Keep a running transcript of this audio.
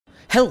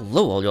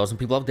Hello all you awesome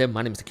people out there,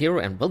 my name is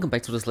Takeru and welcome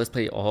back to this Let's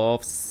Play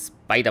of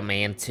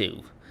Spider-Man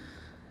 2.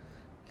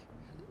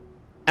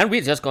 And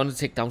we're just going to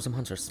take down some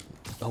hunters,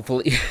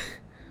 hopefully.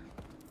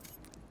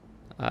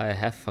 I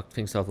have fucked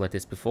things up like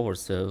this before,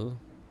 so...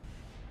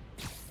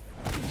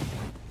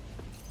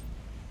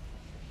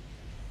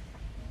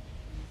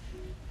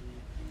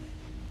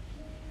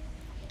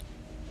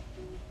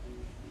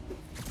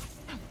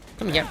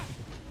 Come here.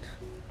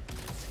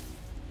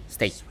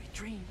 Stay. Sweet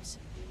dreams.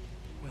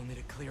 We'll need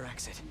a clear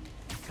exit.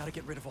 Gotta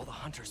get rid of all the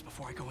hunters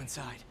before I go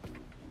inside.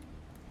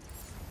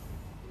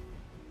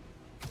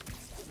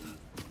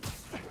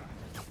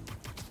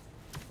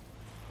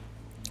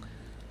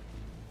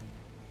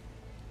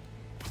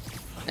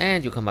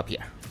 And you come up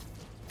here.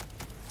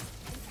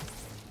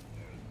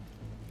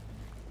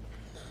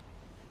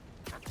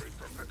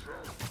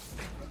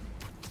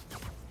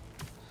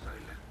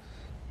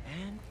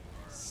 And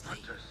sleep.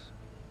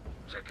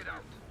 Check it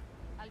out.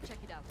 I'll check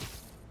it out.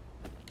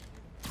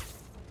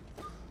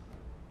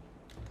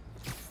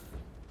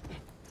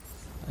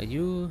 Are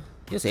you...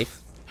 You're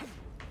safe.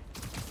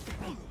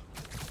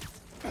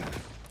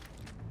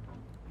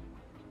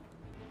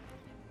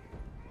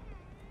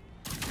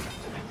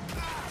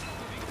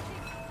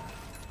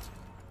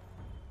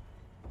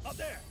 Up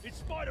there! It's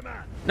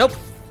Spider-Man! Nope.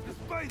 The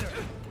spider!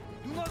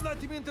 Do not let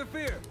him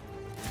interfere!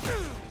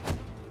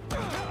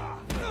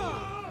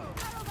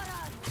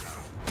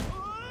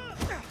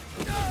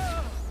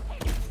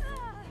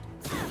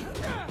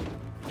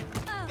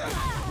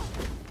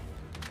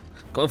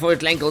 Going for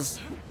it, ankles.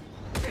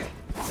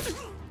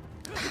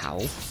 How?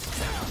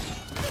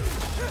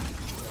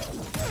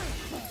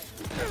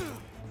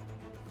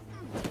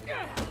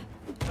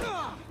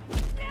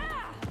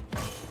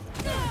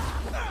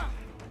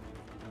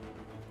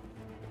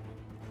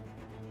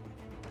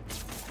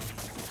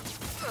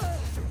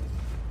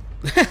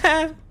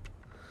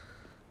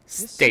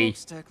 Stay. This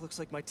smokestack looks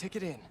like my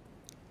ticket in.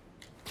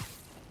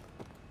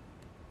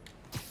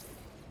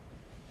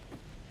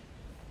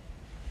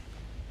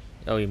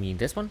 Oh, you mean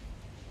this one?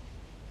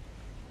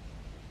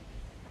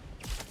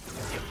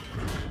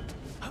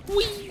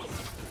 Whee!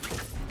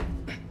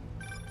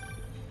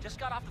 Just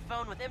got off the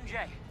phone with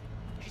MJ.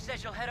 She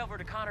says she'll head over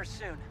to Connor's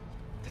soon.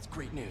 That's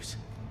great news.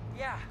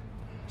 Yeah,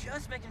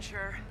 just making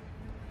sure.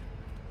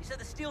 You said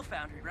the steel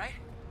foundry, right?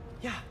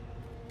 Yeah.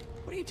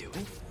 What are you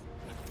doing?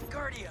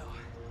 Cardio.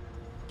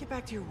 Get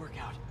back to your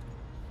workout.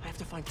 I have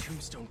to find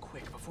Tombstone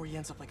quick before he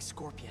ends up like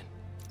Scorpion.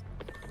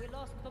 We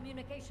lost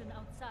communication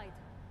outside.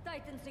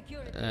 Titan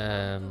security.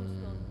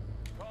 Can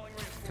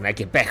I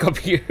get back up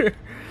here?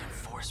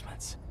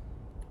 Reinforcements.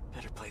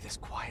 Better play this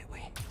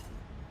quietly.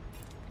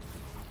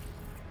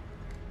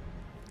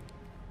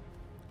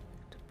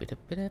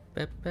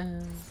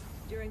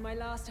 During my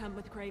last hunt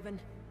with Kraven,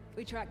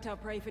 we tracked our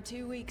prey for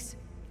 2 weeks,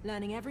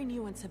 learning every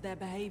nuance of their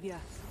behavior.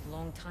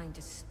 Long time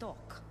to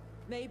stalk.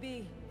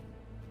 Maybe.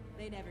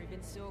 They never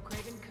even saw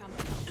Kraven coming.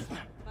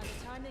 By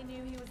the time they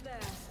knew he was there,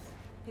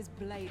 his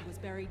blade was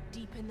buried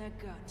deep in their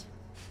gut.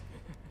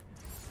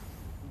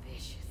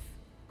 Vicious.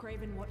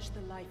 Kraven watched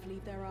the life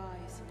leave their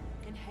eyes,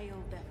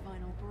 inhaled their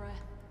final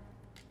breath.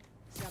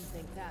 Some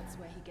think that's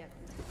where he gets...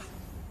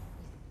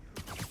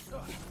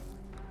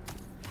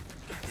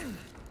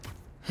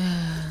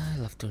 I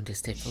love doing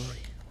this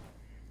territory.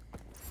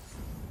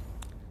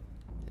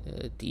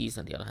 These,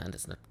 on the other hand,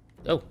 is not.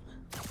 Oh,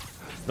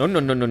 no,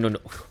 no, no, no, no, no.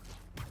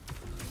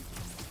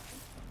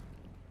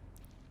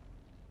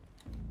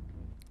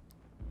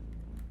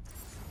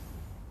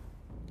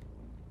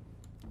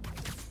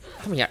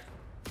 Come here.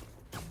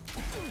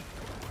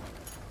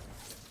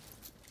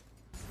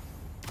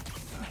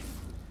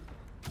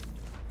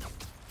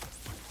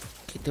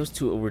 Okay, those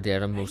two over there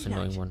are the most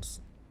annoying ones.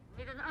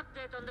 Need an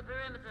update on the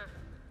perimeter.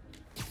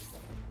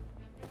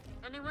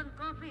 Anyone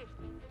copy?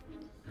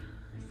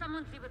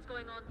 Someone see what's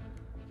going on.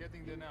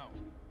 Getting there now.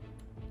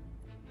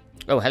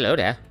 Oh, hello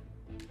there.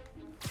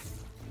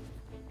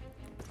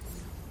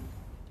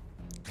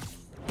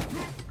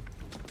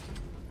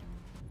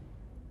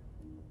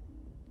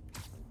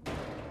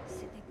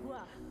 C'était quoi,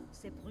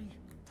 ces bruits?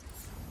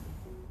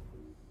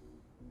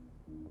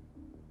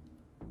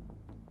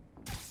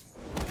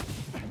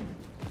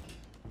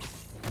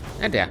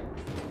 And there.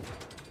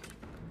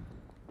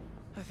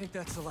 I think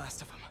that's the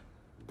last of them.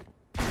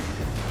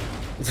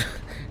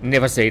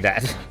 Never say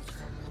that.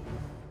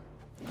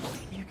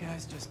 You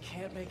guys just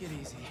can't make it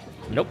easy.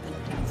 Nope.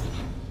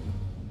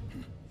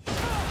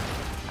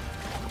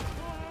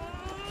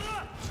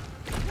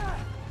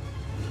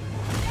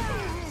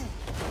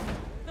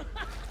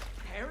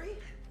 Harry?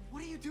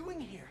 What are you doing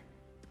here?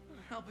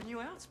 Helping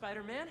you out,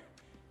 Spider-Man.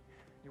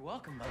 You're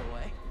welcome, by the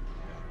way.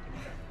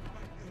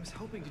 I was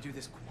hoping to do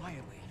this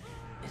quietly.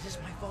 Is this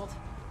my fault?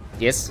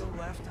 Yes. Go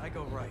left, I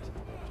go right.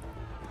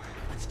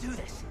 Let's do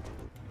this.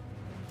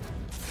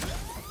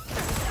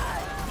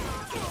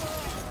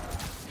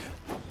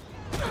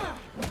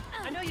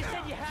 I know you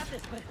said you had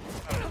this, but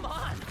come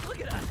on, look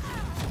at us.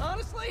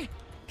 Honestly,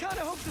 kinda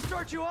hope to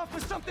start you off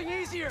with something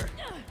easier.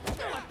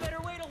 What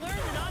better way to learn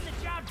than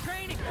on-the-job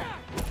training?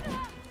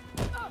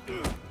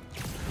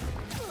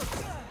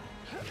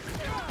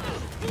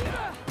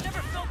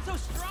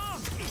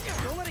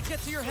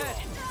 to your head.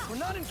 We're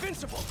not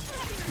invincible.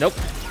 Nope.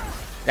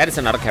 That is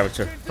another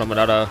character from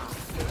another.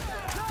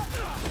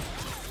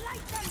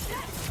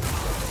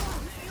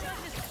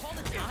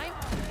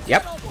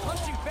 Yep. All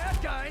punching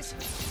bad guys.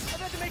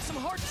 I've had to make some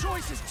hard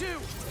choices too.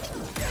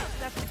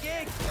 That's the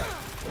gig.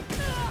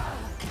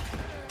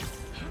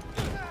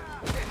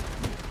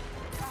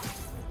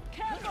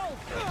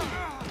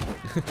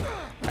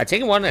 I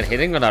taking one and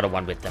hitting another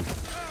one with them.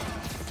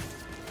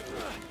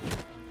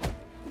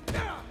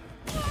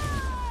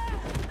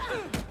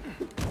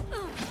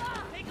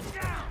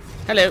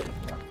 Hello.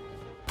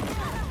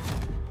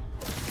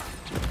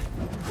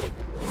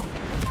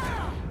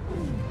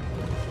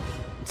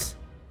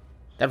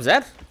 That was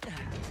that?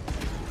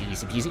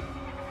 Easy peasy.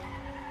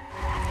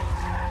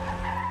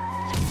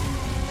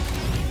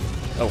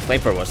 Oh,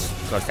 flamethrowers.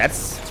 Because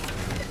that's...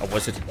 Or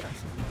was it? Is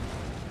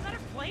that a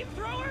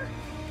flamethrower?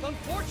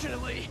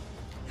 Unfortunately,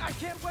 I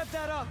can't web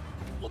that up.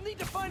 We'll need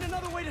to find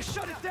another way to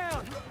shut it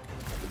down.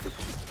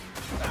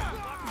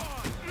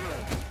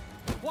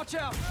 Watch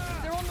out.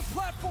 They're on the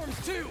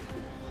platforms too.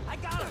 I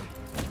got him.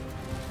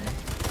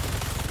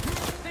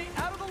 Stay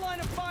out of the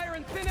line of fire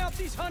and thin out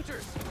these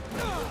hunters.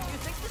 You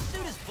think the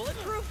suit is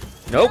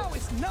bulletproof? Nope. Now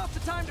is not the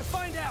time to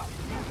find out.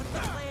 What's the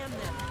plan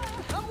then?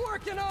 I'm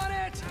working on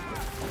it.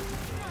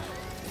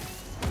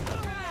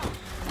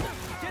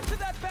 Get to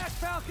that back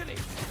balcony.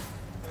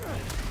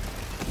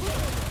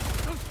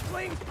 Those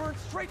flames burn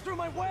straight through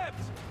my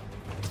webs.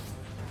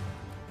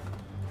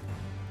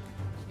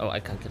 Oh, I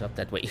can't get up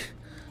that way.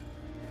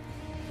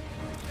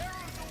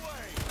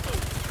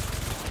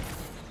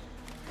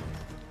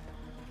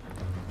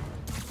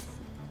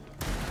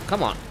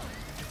 Come on.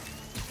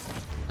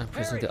 I'm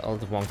pressing all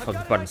the wrong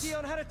fucking buttons. I've got an idea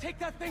on how to take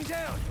that thing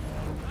down.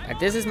 And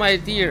this is my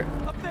idea.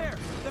 Up there,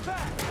 the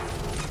back.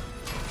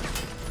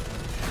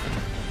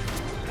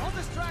 All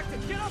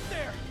distracted. Get up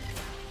there.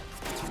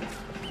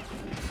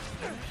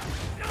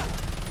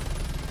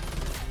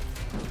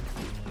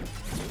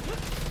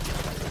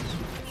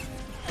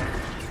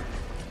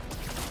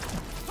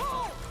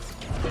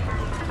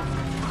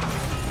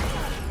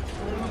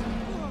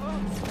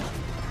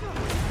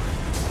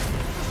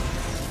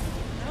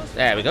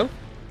 There we go.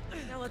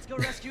 Now let's go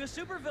rescue a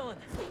supervillain.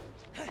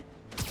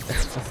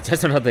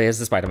 Just another is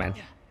the Spider-Man.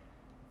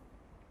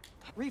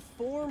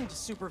 Reformed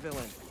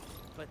supervillain.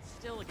 But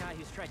still a guy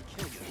who's tried to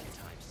kill you many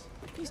times.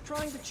 He's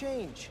trying to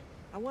change.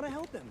 I want to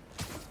help him.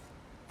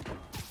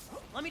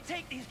 Let me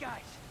take these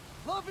guys.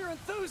 Love your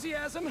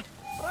enthusiasm,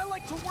 but I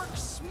like to work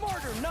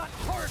smarter, not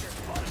harder.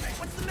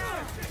 What's the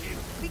matter?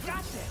 We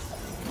got this.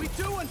 We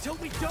do until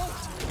we don't.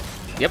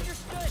 Yep.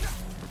 Understood.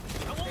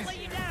 I won't let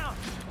you down.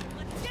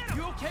 Let's get him.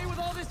 You okay with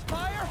all this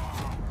fire?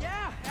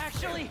 Yeah,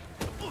 actually.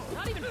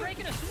 Not even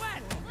breaking a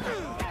sweat.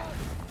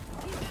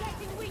 He's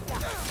getting weaker.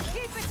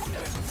 Keep it.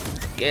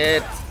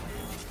 Get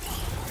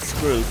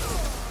screwed.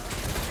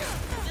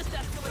 This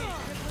escalated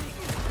quickly.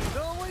 It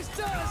always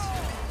does.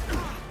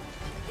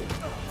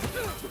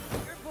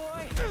 Here, boy.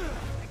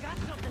 I got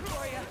something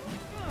for you.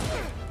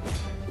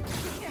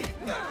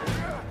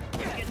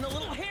 Getting a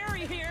little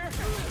hairy here.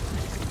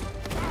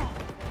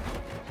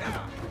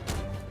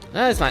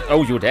 That's fine.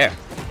 Oh, you're there.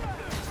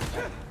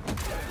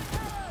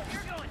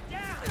 You're going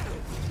down.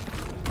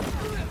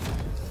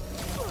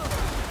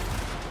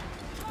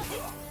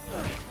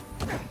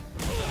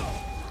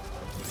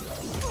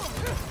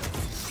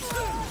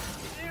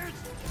 There's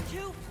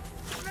too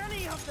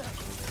many of them.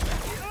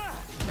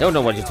 Don't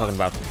know what you're talking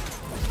about.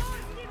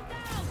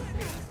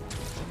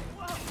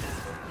 I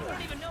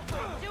don't even know if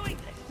I'm doing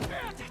this.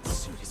 That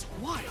suit is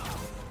wild.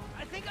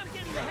 I think I'm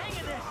getting the hang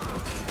of this.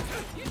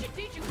 You should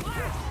teach a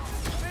class.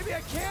 Maybe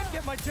I can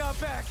get my job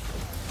back.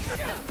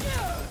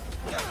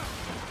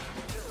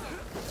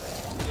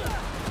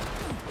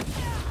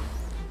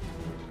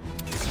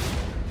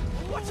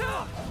 Watch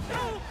out!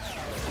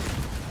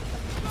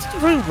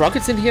 Throwing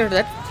rockets in here?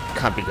 That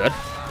can't be good.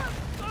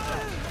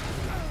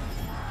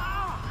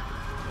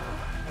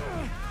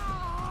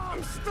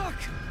 I'm stuck.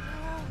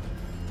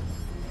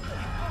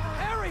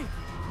 Harry,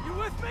 you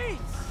with me?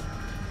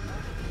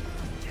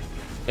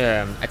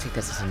 I think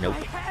this is a nope.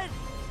 My head.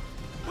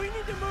 We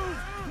need to move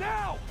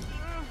now.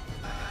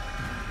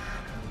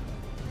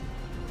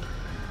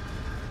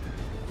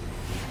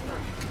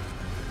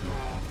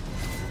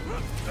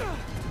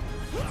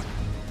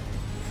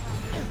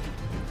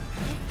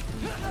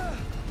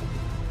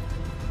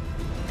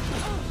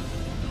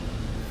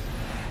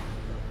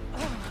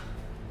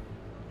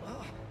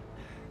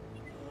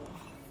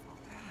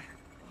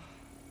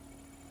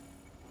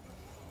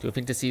 Do you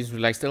think the season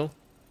will like still?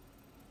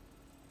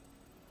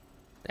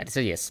 That is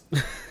a yes.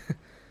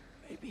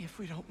 Maybe if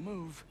we don't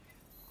move,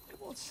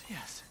 it won't see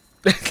us.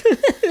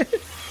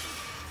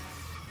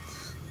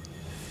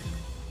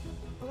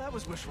 Well, that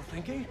was wishful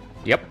thinking.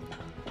 Yep.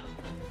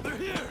 They're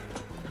here.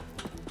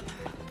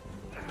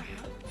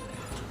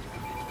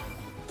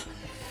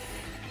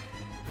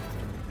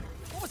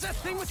 What was that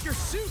thing with your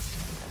suit?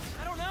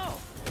 I don't know.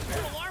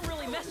 The alarm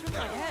really messed with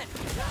my head.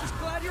 Just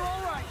glad you're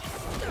all right.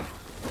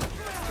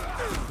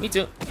 Me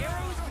too.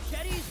 Arrows,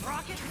 machetes,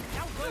 rockets,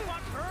 now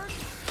robot birds.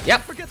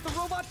 Yep. Forget the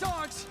robot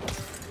dogs.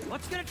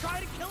 What's gonna try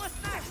to kill us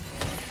next?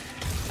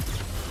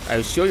 Are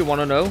you sure you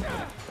want to know?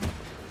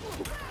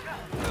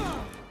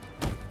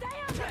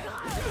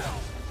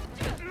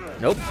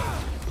 Nope.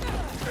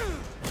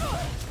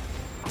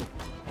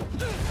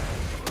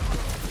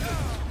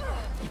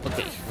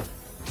 Okay.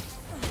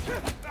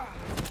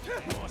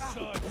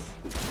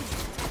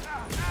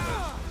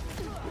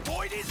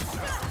 Void is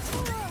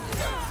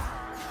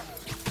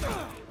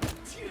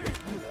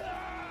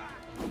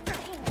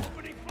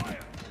opening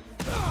fire.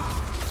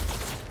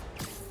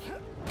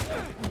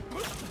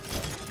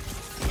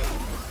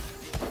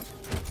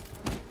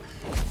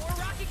 More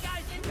rocket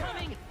guys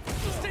incoming!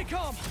 Stay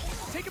calm.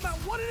 Take them out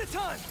one at a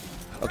time.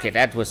 Okay,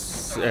 that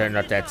was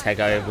not that tag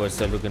I was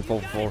looking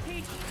for. Keep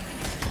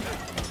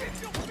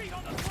your feet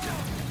on the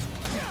ground.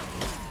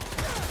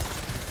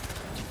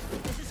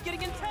 This is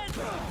getting intense!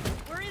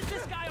 Where is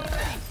this guy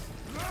already?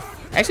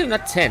 Actually,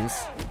 not tense.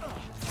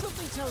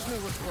 Something tells me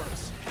we're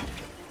close.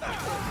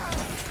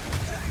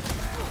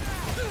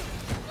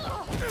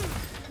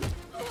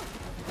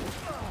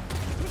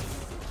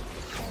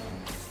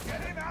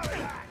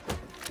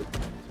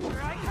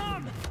 Here I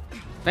come!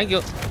 Thank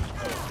you.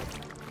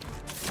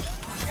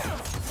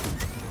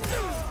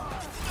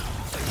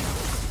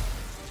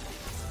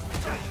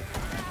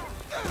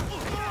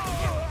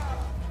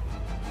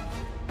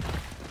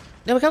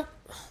 There we go.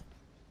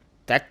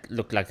 That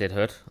looked like it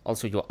hurt.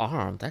 Also, your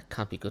arm. That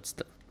can't be good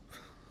stuff.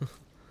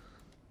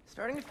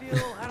 Starting to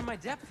feel out of my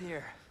depth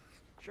here.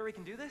 Sure we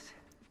can do this?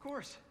 Of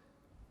course.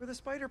 We're the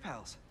spider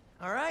pals.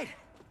 All right.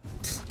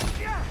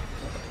 Yeah.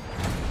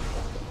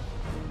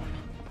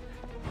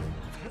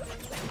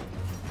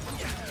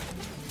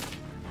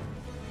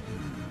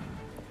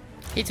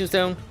 Hey,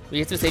 Tombstone. We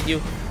have to save you.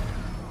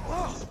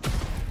 Whoa.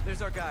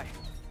 There's our guy.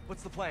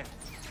 What's the plan?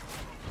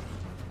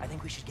 I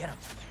think we should get him.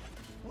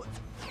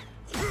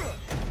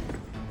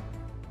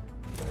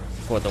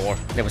 For the war.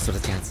 Never stood a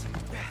chance.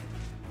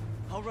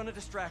 I'll run a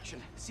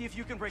distraction. See if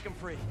you can break him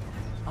free.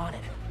 On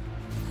it.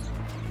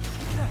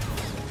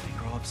 They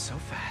grow up so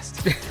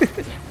fast.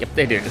 Yep,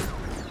 they did.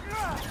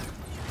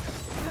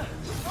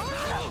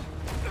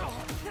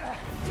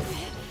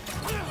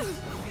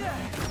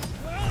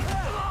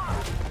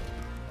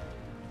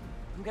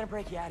 I'm gonna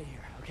break you out of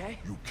here, okay?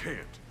 You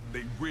can't.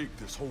 They rigged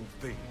this whole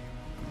thing.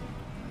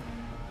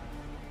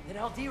 Then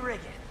I'll de-rig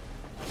it.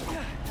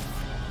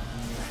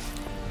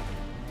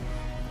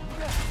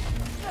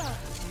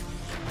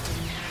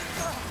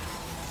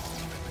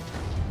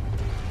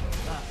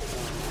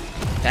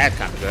 That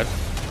can't be good.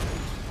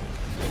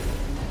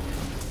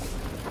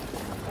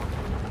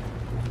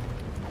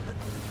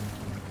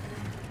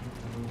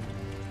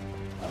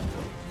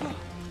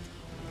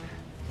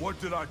 What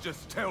did I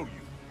just tell you?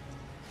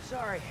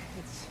 Sorry,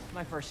 it's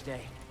my first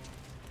day.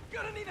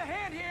 Gonna need a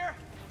hand here.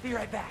 Be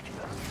right back.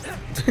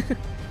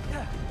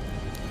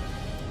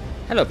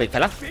 Hello, big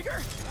fella.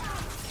 Bigger?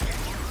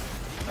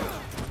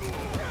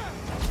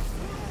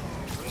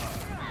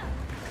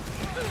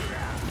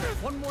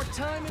 One more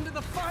time into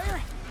the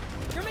fire.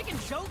 You're making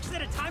jokes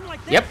at a time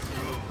like this? Yep.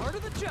 Part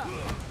of the job.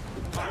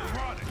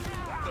 Ironic.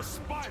 The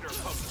spider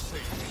comes to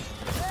save me.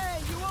 Hey,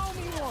 you owe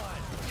me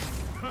one.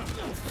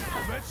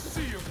 Let's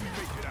see if we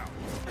make it out.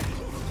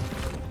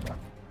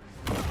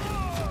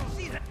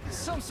 See that?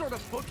 Some sort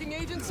of booking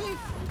agency?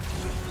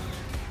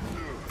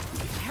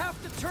 We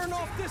have to turn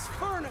off this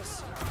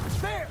furnace.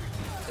 There.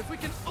 If we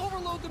can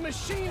overload the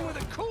machine with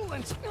a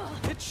coolant,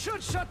 it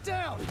should shut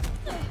down.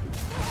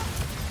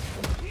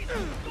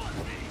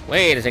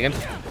 Wait a second.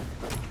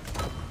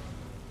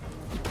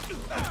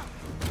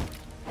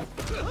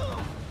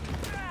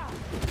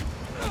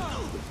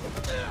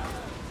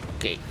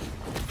 Okay.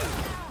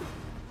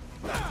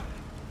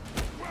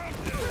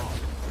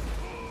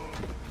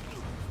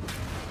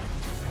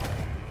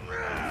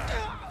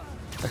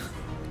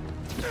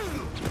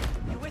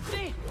 You with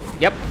me?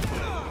 Yep.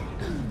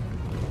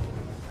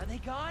 Are they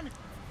gone?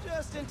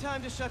 Just in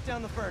time to shut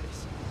down the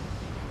furnace.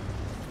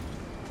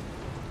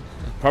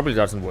 Probably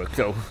doesn't work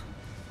though.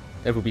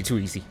 That would be too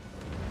easy.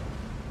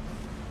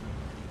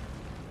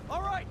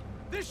 All right,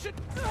 this should.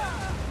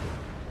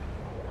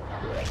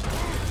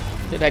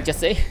 Did I just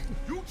say?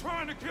 You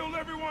trying to kill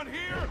everyone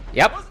here?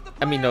 Yep. Wasn't the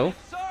I mean, plan. no.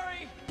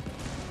 Sorry.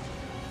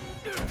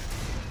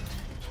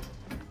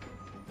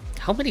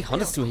 How many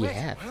hunters do he Wait,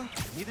 have? well,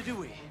 neither do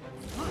we.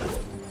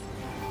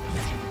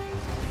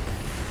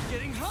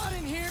 Getting hot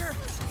in here.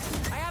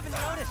 I haven't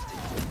noticed.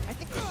 I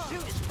think the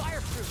suit is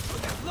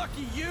fireproof.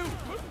 Lucky you.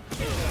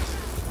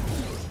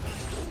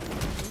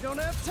 We don't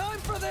have time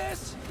for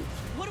this.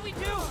 What do we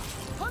do?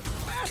 Hunt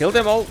fast. Kill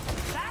them all.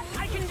 That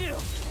I can do.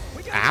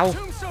 We got Ow. the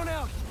tombstone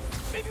out.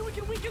 Maybe we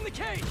can weaken the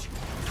cage.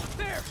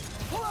 There.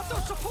 Pull out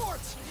those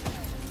supports.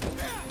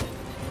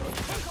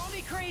 Call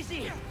me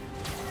crazy.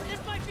 But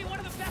this might be one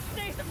of the best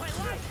days of my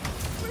life.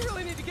 We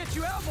really need to get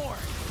you out more.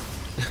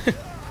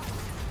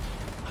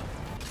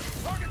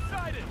 Target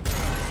sighted.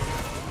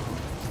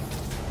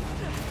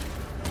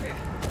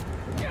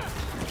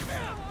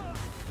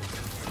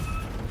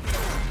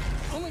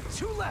 Only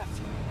 2 left.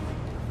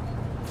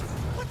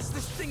 What's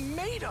this thing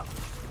made of?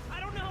 I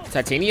don't no!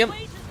 Titanium? The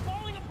place is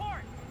falling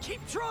apart!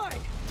 Keep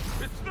trying!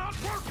 It's not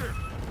working!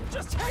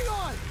 Just hang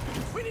on!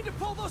 We need to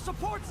pull those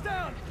supports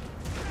down!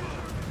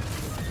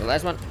 The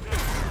last one.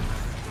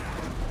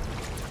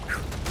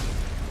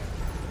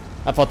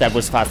 I thought that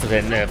was faster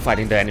than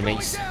fighting the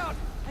enemies. Going down!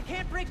 I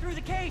can't break through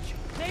the cage!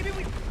 Maybe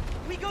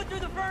we go through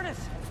the furnace!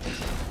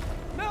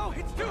 No,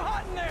 it's too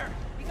hot in there!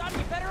 You got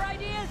any better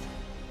ideas?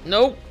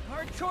 Nope.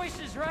 Hard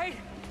choices, right?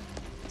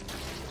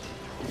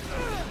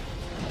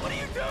 What are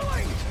you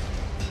doing?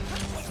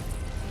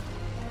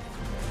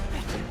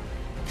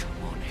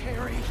 Come on,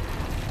 Harry.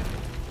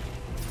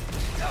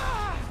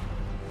 Ah!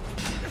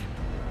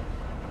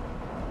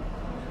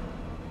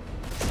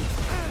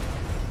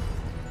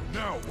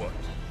 Now what?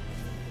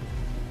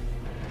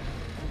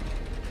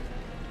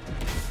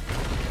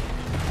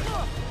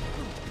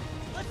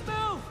 Let's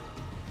move!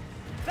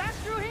 Back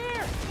through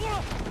here!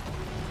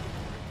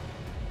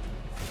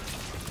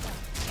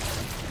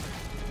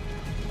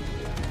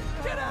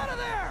 Get out of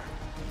there!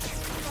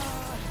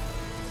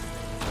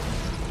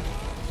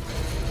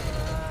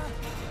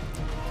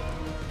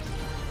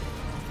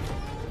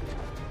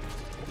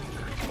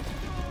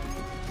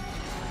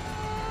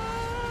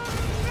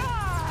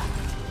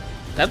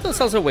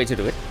 That's also a way to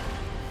do it.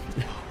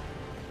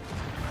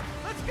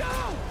 Let's go!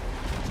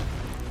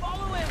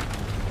 Follow him!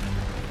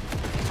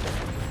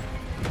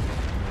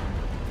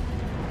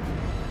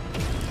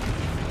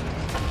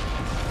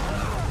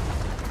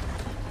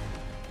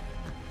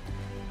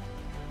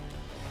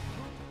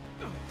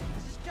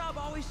 Is this job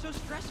always so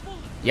stressful?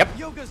 Yep.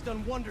 Yoga's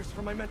done wonders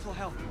for my mental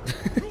health.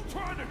 You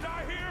trying to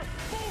die here?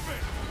 Move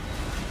it!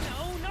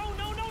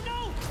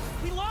 No!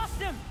 We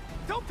lost him!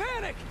 Don't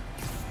panic!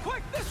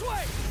 Quick, this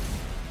way!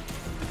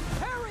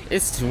 Harry!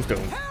 It's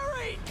Tombstone.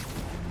 Harry!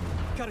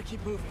 Gotta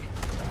keep moving.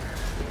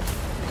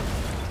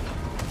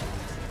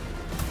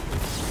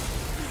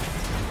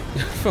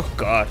 Oh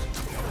god.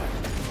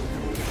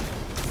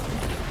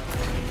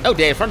 Oh,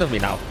 they're in front of me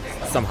now.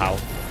 Somehow.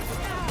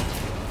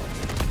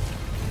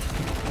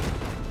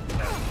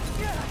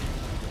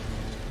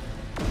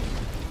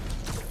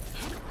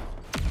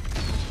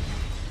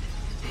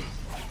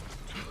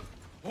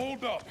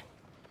 Hold up!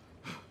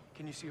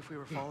 Can you see if we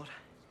were followed?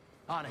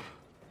 On it.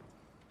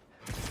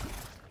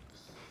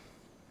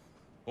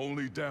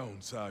 Only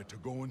downside to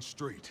going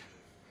straight.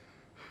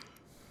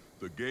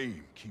 The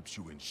game keeps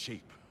you in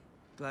shape.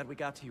 Glad we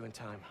got to you in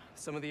time.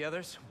 Some of the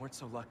others weren't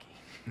so lucky.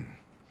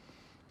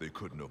 They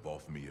couldn't have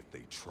off me if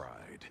they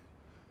tried.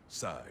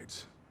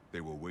 Besides, they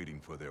were waiting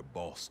for their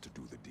boss to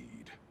do the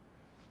deed.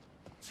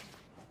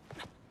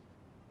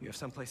 You have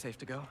someplace safe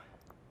to go?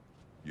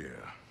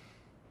 Yeah.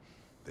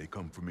 They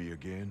come for me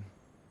again,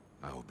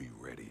 I'll be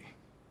ready.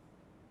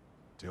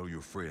 Tell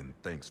your friend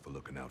thanks for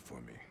looking out for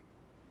me.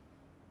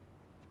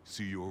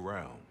 See you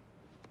around,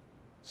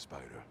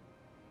 Spider.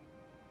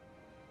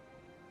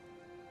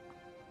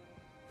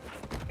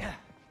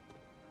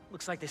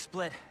 Looks like they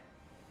split.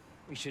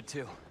 We should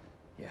too.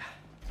 Yeah.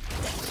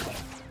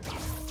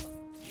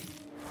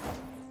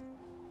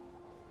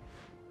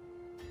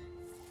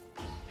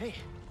 Hey,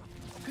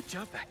 good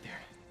job back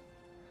there.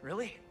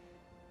 Really?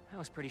 I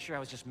was pretty sure I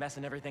was just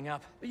messing everything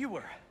up. You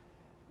were,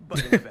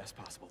 but in the best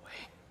possible way.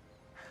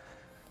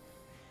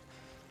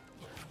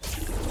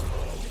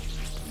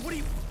 What are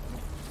you...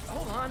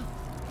 Hold on.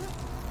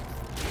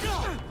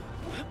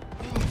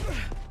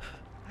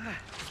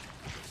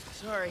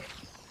 Sorry.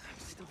 I'm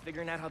still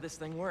figuring out how this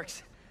thing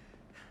works.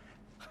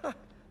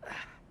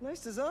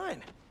 Nice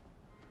design.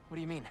 What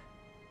do you mean?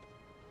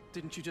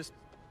 Didn't you just...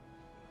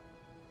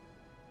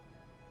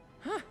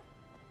 I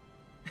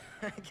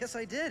guess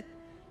I did.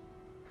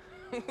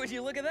 Would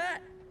you look at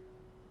that?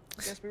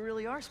 I guess we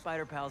really are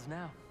spider pals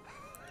now.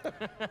 I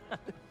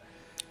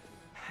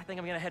think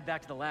I'm gonna head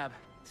back to the lab,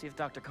 see if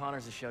Dr.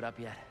 Connors has showed up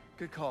yet.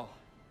 Good call.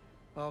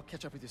 I'll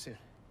catch up with you soon.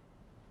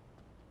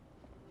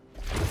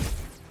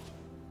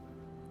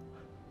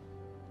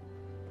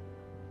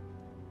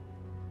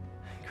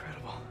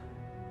 Incredible.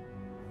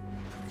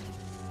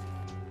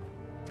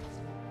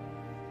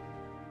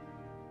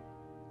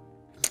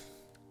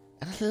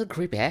 That's a little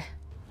creepy, eh?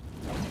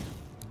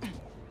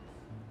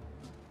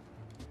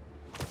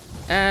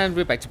 And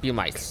we're back to Bill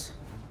Miles.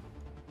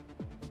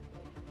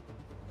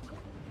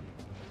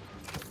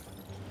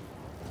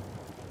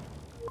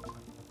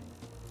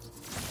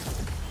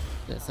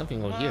 There's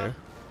something over here.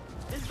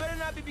 This better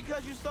not be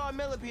because you saw a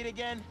millipede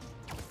again.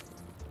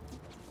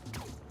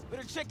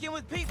 Better check in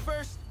with Pete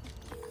first.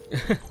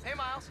 Hey,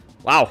 Miles.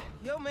 Wow.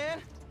 Yo, man.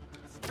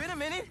 It's been a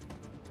minute.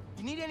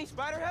 You need any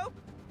spider help?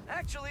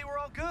 Actually, we're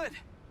all good.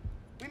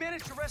 We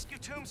managed to rescue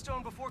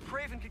Tombstone before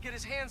Craven could get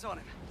his hands on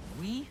him.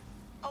 We?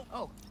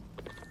 Oh.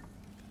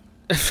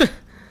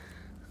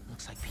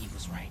 Looks like Pete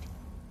was right.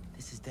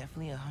 This is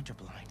definitely a hunter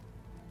blind.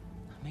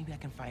 Maybe I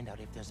can find out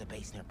if there's a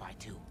base nearby,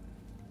 too.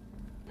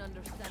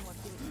 Understand what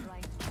he was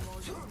trying to do all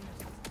these years.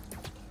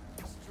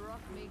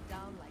 Struck me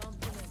down like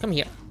something. Come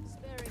here.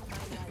 Sparing my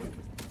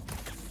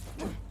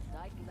life.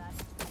 Like that.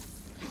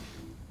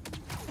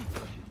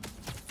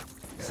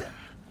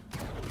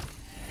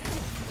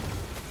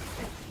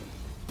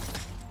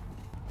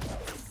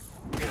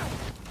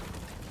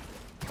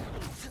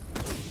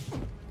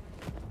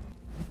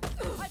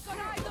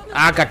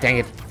 Ah, god dang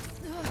it.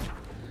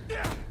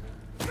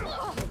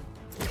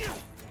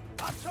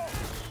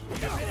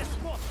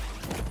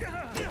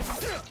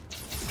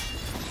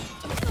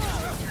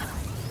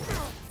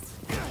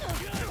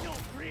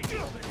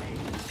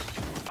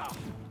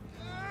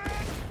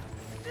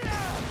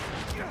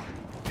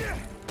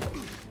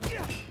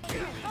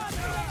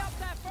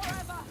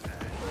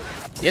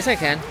 Yes, I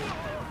can.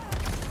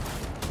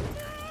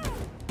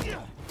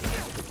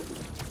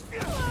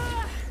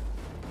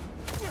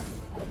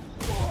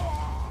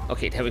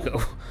 Okay, there we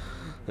go.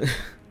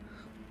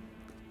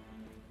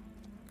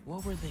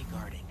 What were they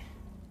guarding?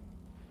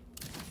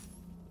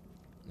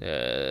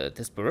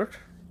 This bird?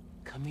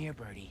 Come here,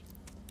 Birdie.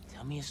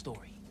 Tell me a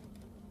story.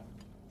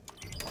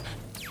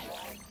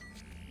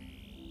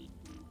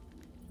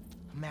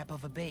 A map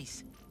of a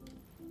base.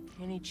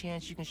 Any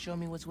chance you can show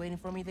me what's waiting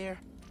for me there?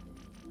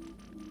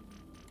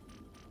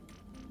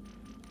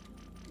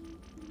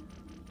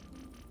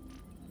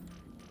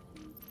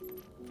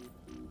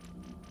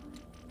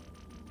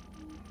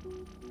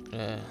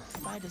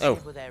 If I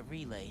disable that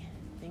relay,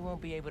 they won't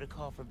be able to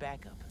call for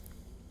backup.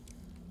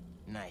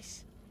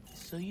 Nice.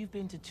 So you've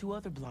been to 2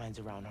 other blinds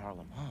around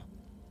Harlem, huh?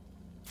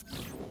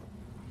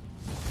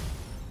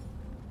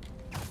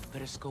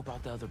 Better scope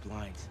out the other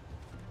blinds.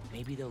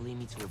 Maybe they'll lead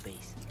me to a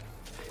base.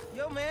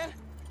 Yo, man.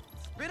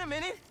 It's been a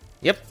minute.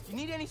 Yep. You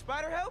need any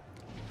spider help?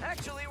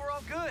 Actually, we're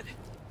all good.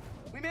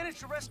 We managed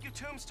to rescue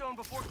Tombstone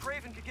before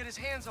Craven could get his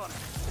hands on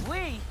it.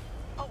 Lee!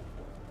 Oh,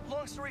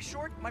 long story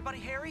short, my buddy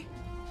Harry,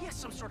 he has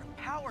some sort of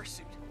power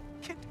suit.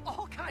 Kicked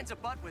all kinds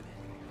of butt with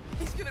it.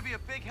 He's gonna be a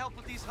big help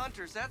with these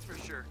hunters, that's for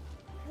sure.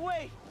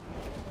 Wait!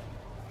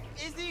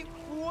 Is he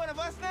one of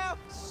us now?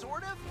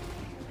 Sort of?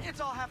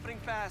 It's all happening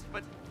fast,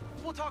 but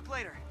we'll talk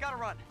later. Gotta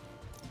run.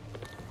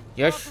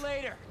 Yes. Talk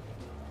later.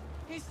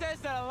 He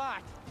says that a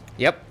lot.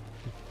 Yep.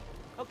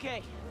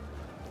 Okay.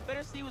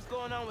 Better see what's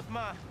going on with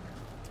Ma.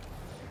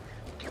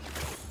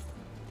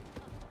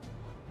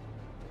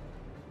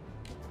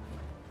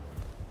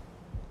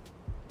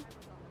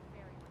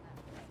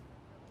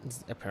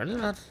 It's apparently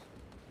not.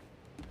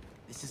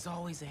 This is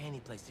always a handy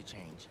place to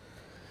change.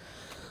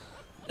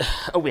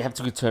 Oh, we have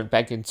to return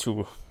back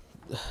into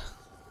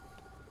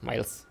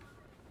Miles.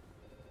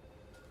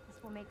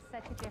 This will make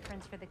such a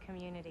difference for the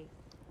community.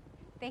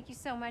 Thank you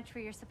so much for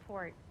your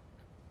support.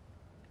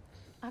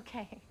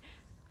 Okay,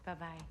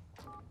 bye-bye.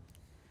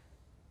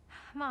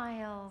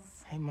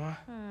 Miles. Hey, Ma.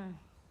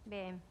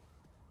 Ven,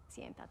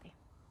 siéntate.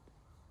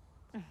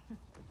 I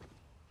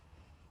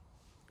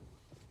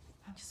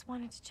just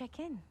wanted to check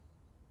in.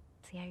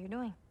 See how you're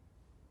doing.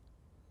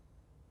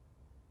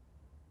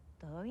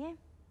 ¿Todo bien?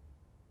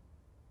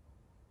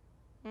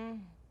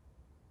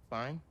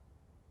 Fine.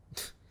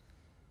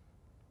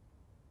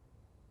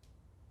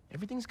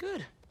 Everything's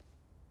good.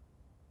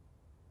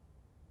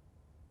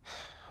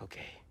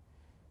 Okay.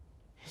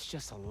 It's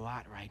just a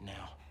lot right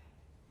now.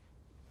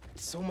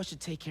 So much to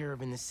take care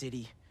of in the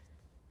city.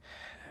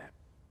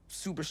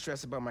 Super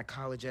stressed about my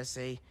college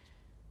essay.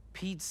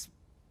 Pete's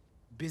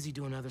busy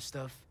doing other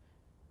stuff.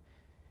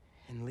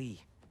 And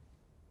Lee.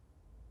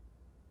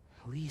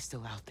 Lee's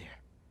still out there.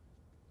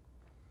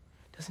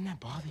 Doesn't that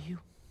bother you?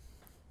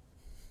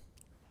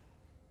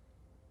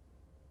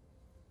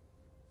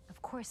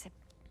 Of course it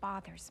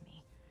bothers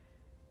me.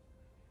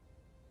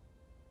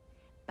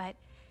 But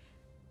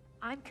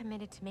I'm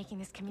committed to making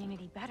this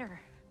community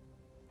better.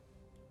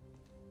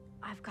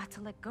 I've got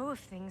to let go of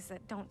things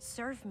that don't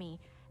serve me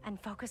and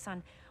focus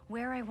on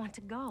where I want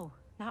to go,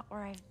 not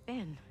where I've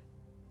been.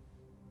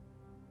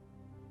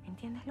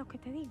 ¿Entiendes lo que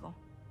te digo?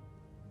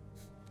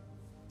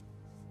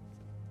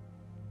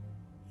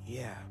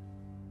 Yeah.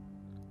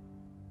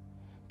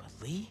 But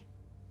Lee?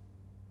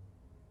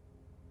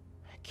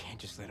 I can't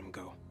just let him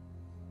go.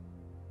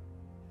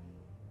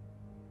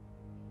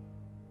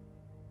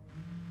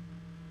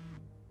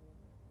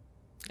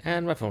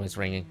 And my phone is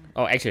ringing.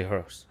 Oh, actually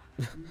hers.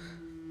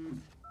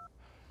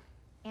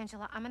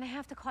 Angela, I'm gonna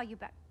have to call you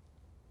back.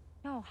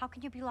 No, how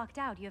can you be locked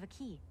out? You have a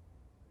key.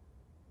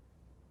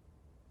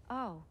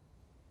 Oh.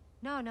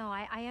 No,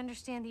 I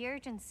understand the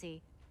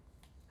urgency.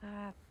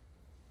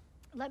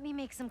 Let me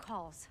make some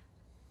calls.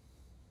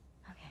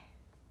 Okay.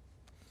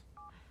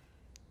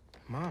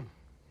 Mom,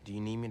 do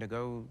you need me to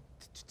go?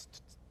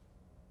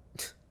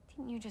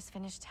 Didn't you just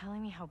finish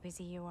telling me how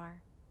busy you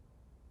are?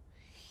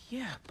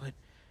 Yeah, but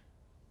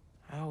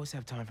I always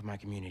have time for my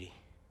community.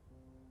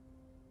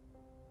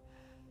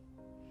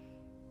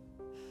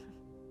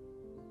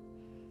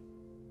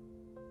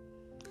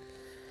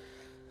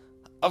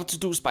 Up to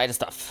do spider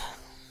stuff.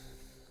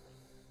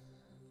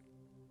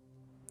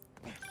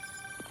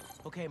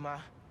 Okay, Ma,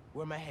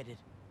 where am I headed?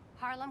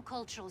 Harlem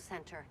Cultural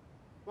Center,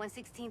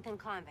 116th and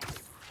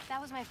Convict.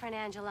 That was my friend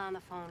Angela on the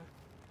phone.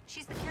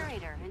 She's the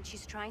curator, and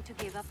she's trying to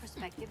give a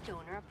prospective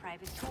donor a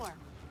private tour.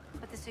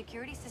 But the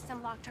security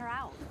system locked her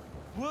out.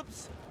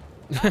 Whoops.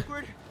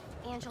 Awkward.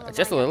 Angela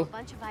Just a lined little. up a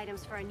bunch of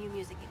items for a new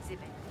music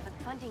exhibit, but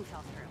funding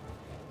fell through.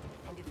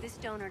 And if this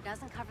donor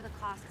doesn't cover the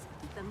costs,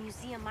 the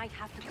museum might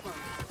have to close.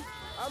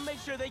 I'll make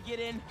sure they get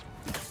in.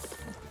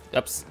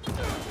 Oops.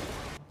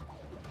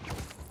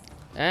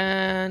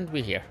 And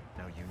we're here.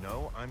 Now, you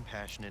know I'm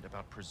passionate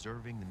about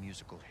preserving the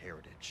musical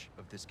heritage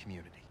of this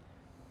community.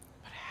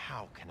 But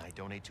how can I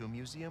donate to a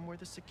museum where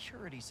the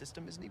security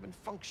system isn't even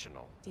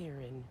functional?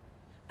 Darren,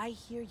 I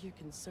hear your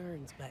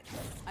concerns, but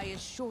I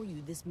assure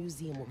you this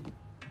museum will be...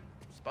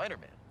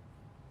 Spider-Man.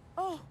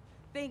 Oh,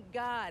 thank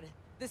God.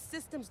 The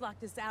system's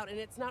locked us out and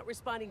it's not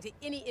responding to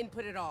any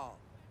input at all.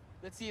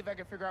 Let's see if I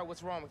can figure out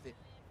what's wrong with it.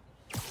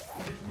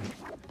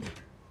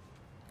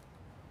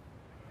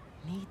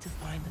 Need to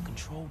find the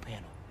control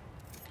panel.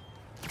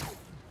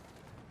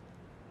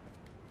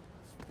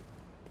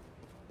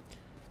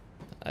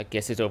 I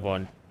guess it's over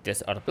on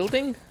this other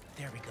building.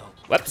 There we go.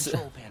 Whoops.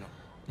 Control panel.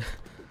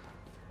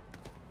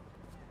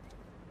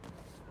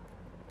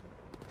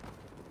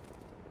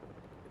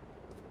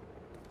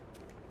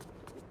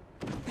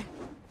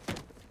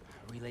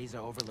 Relays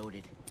are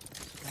overloaded.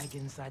 Gotta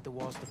get inside the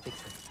walls to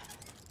fix them.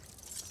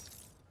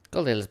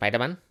 Go, little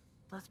Spider-Man.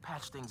 Let's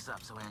patch things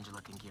up so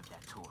Angela can give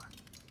that tour.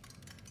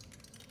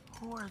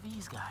 Who are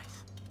these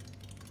guys?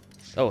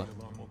 Oh,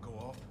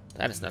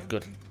 that is not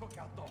good.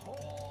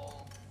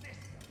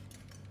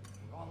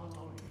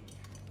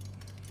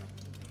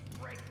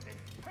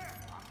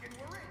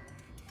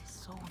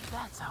 So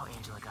that's how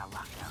Angela got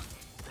locked out.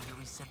 Better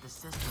reset the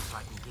system so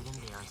I can get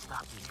in there and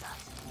stop these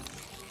guys.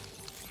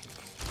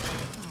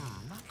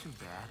 Not too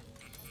bad.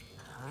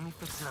 Let me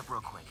fix it up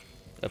real quick.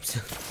 Oops.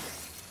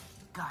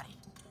 Got it.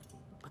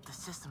 But the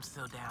system's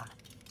still down.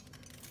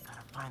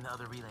 Gotta find the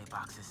other relay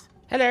boxes.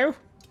 Hello.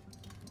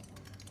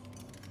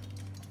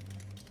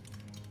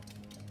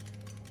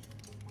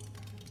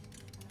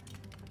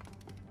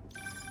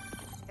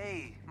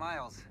 Hey,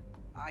 Miles.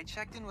 I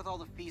checked in with all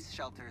the feast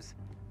shelters.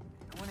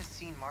 No one has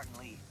seen Martin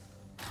Lee.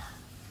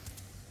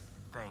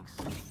 Thanks.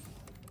 Can't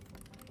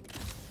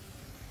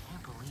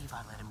believe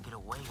I let him get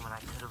away when I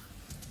could've...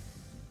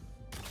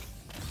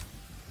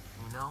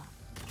 You know?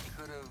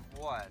 Could've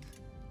what?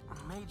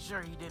 Made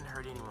sure he didn't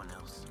hurt anyone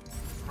else.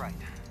 Right.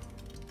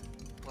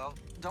 Well,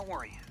 don't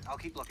worry. I'll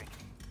keep looking.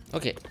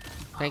 Okay,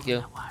 thank you.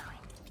 That wiring.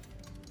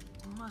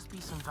 There must be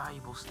some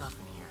valuable stuff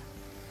in here.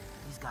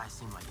 These guys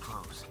seem like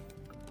pros.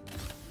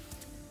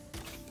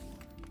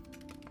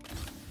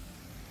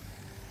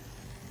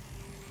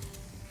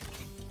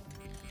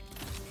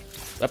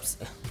 Oops.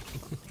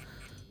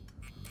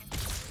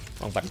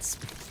 Wrong buttons.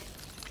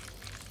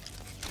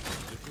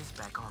 Get this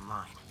back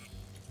online.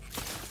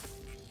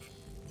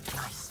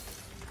 Nice.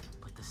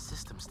 But the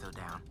system's still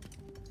down.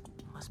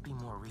 Must be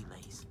more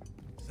relays.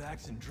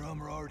 Sax and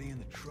drum are already in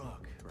the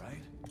truck,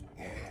 right?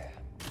 Yeah.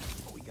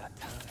 But we got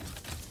time.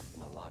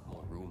 And a lot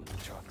more room in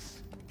the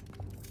trucks.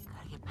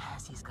 Gotta get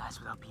past these guys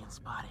without being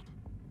spotted.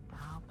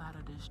 How about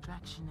a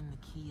distraction in the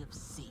key of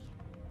C?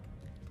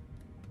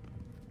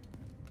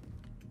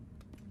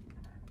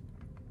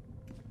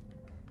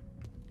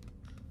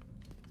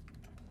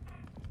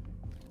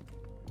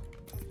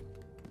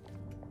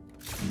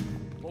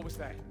 What was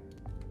that?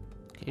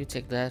 Can you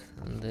take that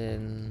and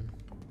then...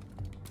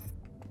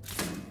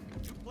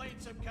 You playing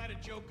some kind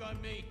of joke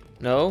on me?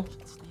 No,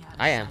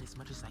 I am. As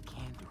much as I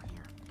can through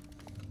here.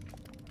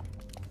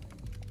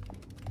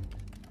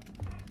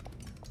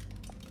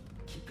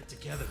 Keep it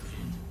together,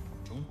 man.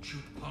 Don't you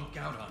punk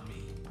out on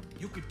me.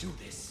 You could do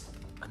this.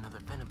 Another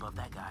vent above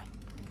that guy.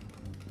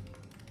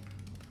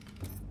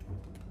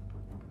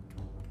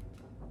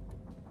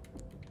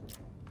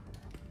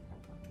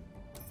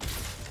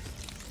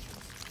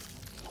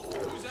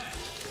 Who's that?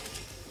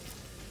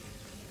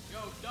 Yo,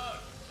 Doug,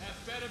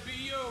 that better be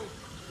you.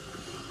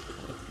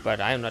 But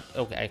I am not...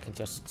 Okay, I can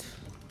just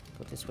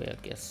go this way, I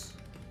guess.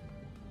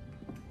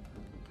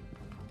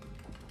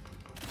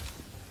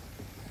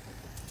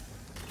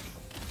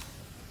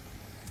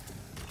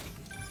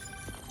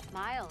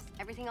 Miles,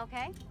 everything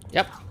okay?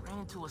 Yep. Ran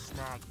into a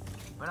snag,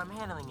 but I'm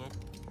handling it.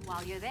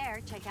 While you're there,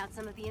 check out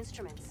some of the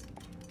instruments.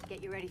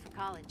 Get you ready for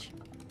college.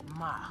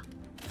 Ma,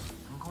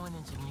 I'm going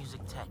into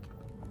music tech.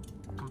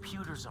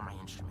 Computers are my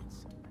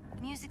instruments.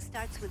 Music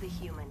starts with a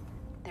human,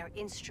 their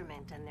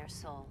instrument and their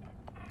soul.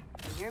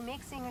 When you're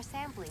mixing or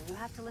sampling, you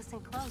have to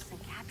listen close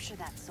and capture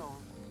that soul.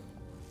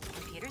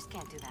 Computers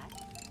can't do that.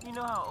 You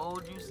know how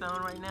old you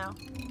sound right now?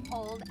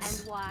 Old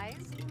and wise,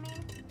 you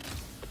mean?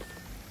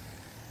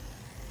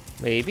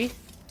 Maybe.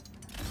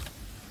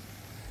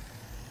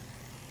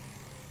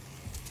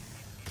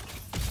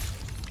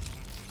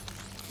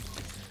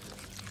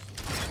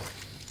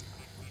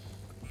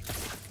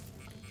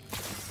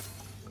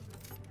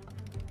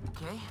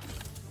 Okay,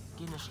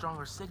 getting a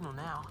stronger signal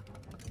now.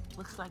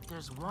 Looks like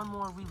there's one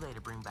more relay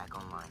to bring back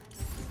online.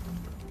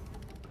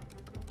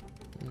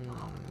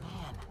 Oh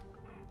man,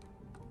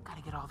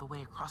 gotta get all the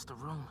way across the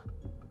room.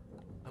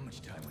 How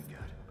much time we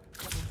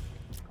got?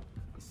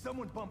 Is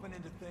someone bumping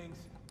into things?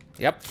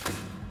 Yep.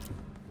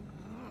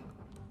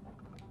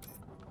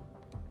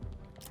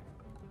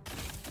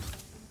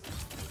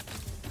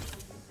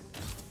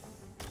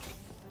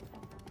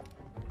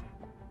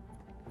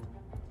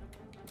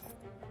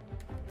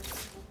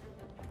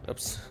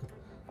 Oops.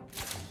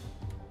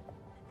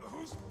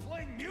 Who's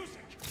playing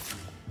music?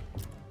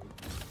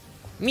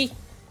 Me.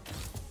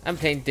 I'm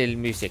playing the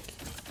music.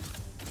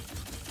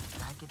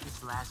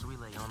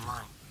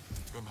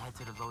 then head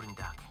to the loading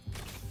dock.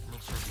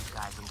 Make sure these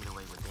guys don't get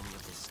away with any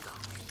of this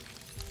stuff.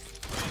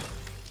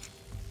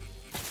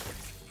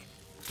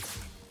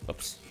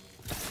 Oops.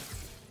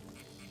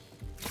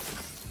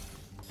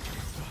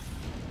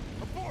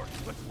 Abort!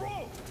 Let's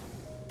roll!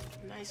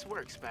 Nice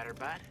work,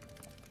 Spider-Bot.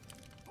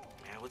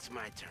 Now it's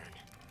my turn.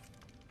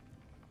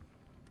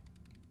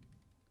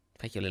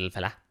 Thank you, little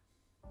fella.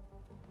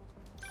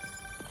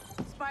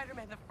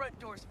 Spider-Man, the front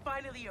door's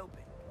finally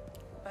open.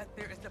 But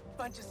there is a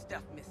bunch of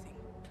stuff missing.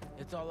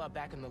 It's all up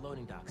back in the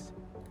loading docks.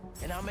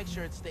 And I'll make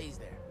sure it stays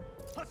there.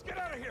 Let's get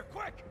out of here,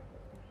 quick!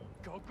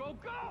 Go, go,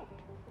 go!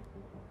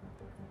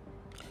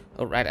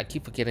 Alright, I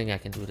keep forgetting I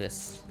can do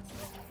this.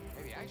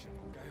 Maybe I should.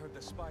 I heard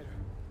the spider.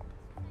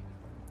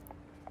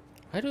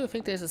 Why do you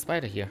think there's a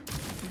spider here?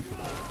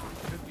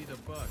 Could be the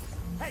bug.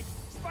 Hey,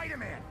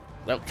 Spider-Man!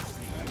 Well,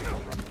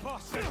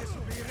 Boss said this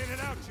would be an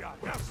in-and-out job.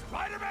 Now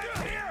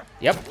Spider-Man's here!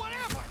 yep.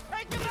 Whatever!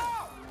 Take him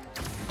out!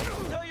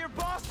 Tell your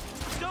boss,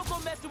 don't go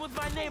messing with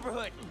my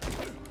neighborhood.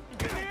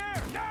 In the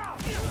air, now!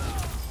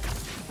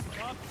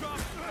 Drop.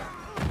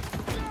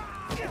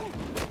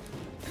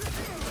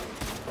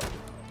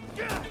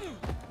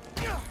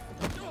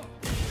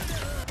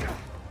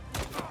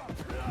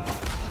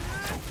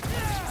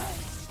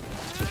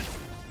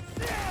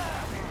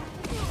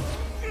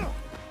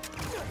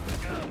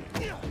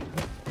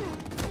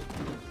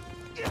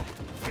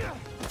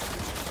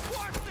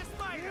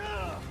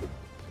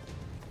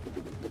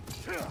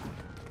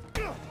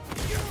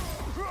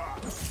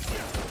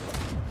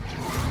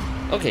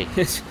 Okay.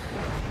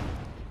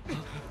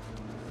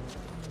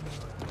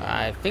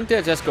 I think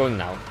they're just going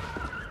now.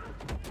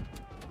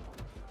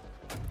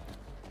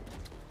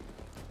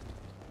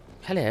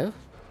 Hello?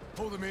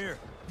 Hold him here.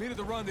 Meet at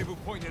the rendezvous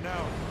point in an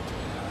hour.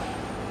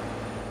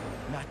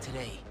 Not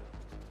today.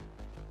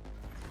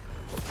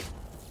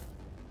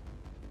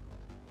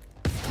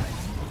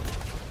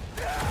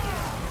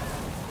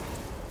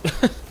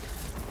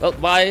 Well,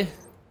 bye.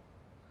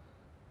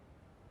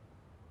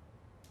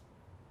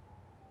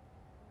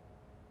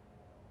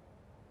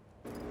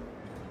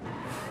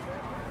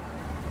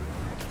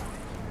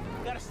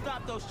 Gotta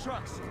stop those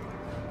trucks.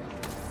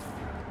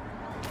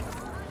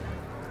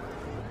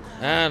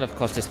 And of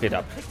course they speed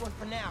up. Pick one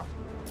for now.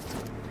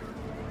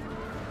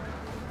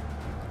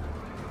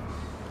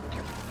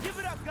 Give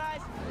it up,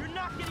 guys. You're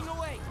not getting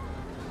away.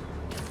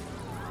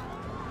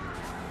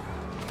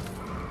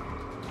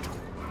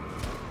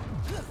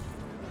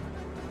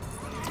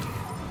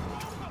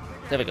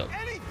 There we go.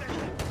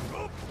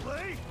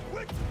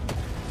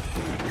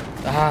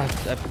 Ah,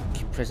 I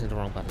keep pressing the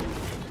wrong button.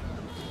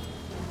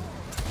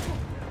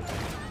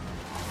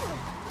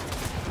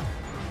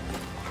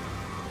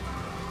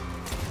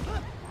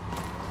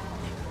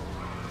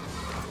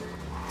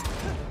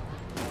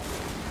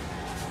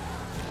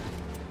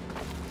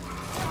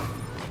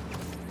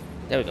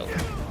 There we go.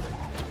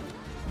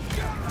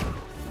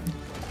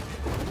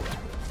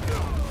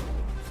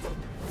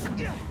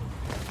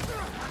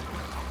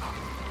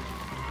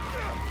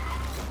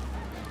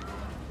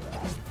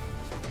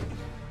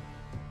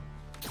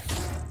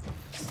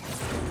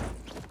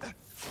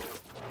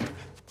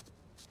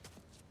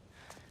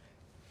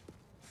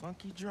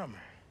 Funky drummer.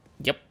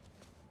 Yep.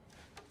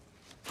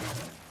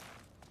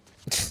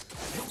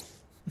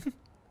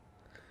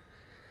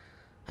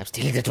 I'm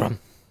stealing the drum.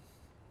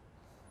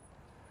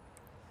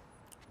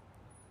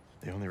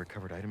 They only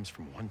recovered items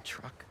from one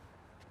truck?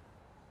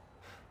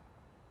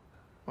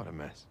 What a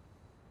mess.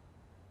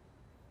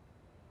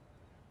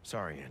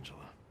 Sorry,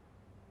 Angela.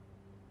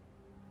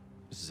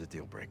 This is a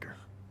deal breaker.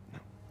 No.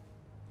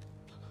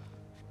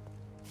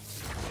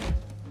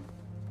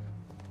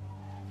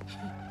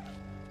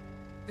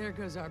 There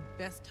goes our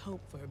best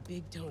hope for a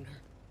big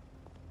donor.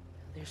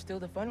 There's still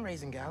the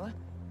fundraising gala.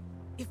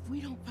 If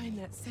we don't find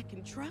that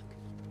second truck,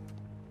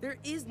 there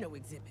is no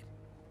exhibit.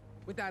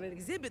 Without an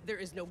exhibit, there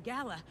is no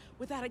gala.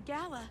 Without a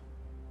gala,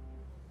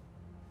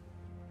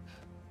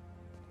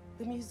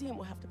 the museum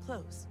will have to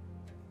close.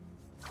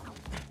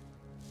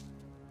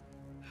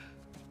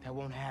 That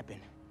won't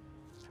happen.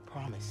 I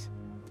promise.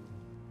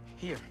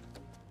 Here.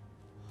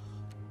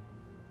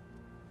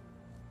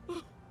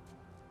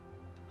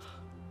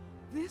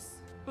 This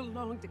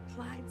belonged to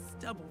Clyde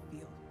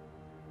Stubblefield.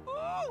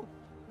 Ooh!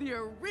 The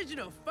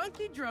original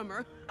funky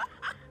drummer.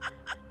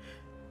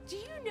 Do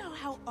you know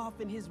how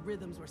often his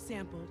rhythms were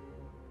sampled?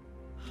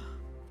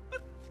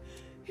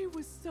 He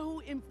was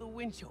so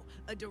influential.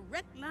 A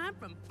direct line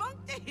from funk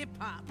to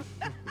hip-hop.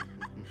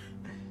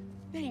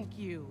 Thank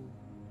you.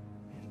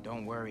 And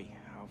don't worry,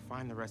 I'll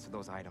find the rest of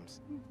those items.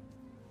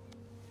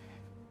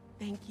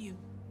 Thank you.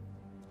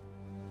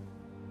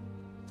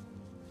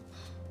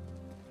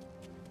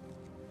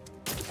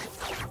 I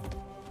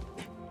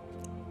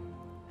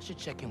should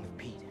check in with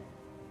Pete.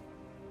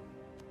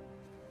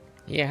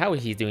 Yeah, how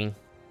is he doing?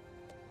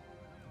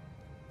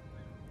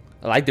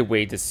 I like the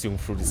way the zoom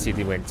through the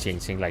city when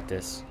changing like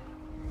this.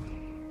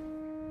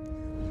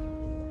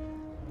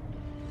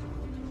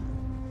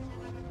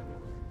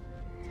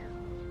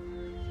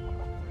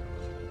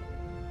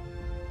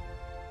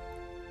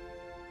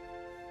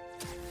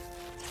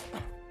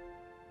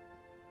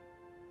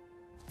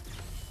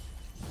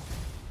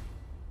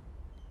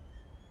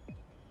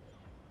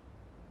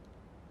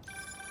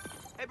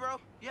 Hey,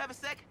 bro, you have a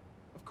sec?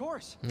 Of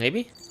course.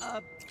 Maybe?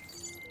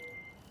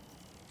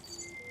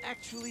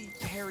 Actually,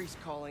 Harry's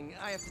calling.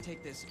 I have to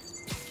take this.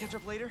 Catch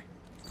up later?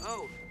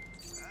 Oh,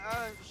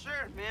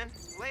 sure, man.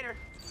 Later.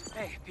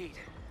 Hey, Pete.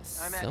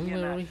 I'm at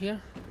Somewhere over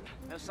here?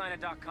 No sign of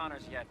Doc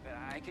Connors yet, but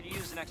I could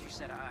use an extra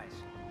set of eyes.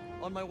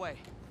 On my way.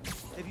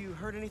 Have you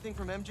heard anything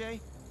from MJ?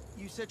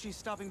 You said she's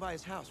stopping by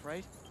his house,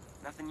 right?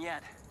 Nothing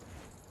yet.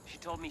 She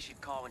told me she'd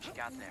call when she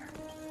got there.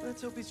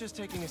 Let's hope he's just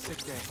taking a sick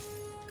day.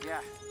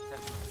 Yeah,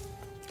 definitely.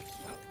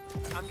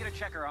 I'm gonna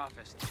check her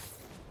office.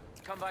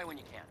 Come by when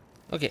you can.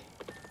 Okay.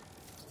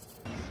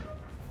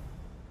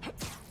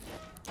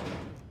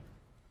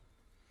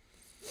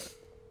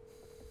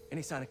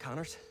 Any sign of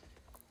Connors?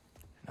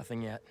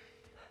 Nothing yet.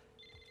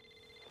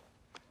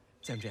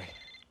 It's MJ.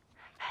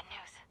 Bad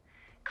news.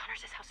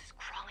 Connors' house is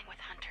crawling with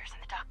hunters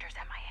and the doctor's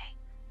MIA.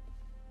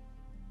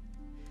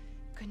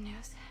 Good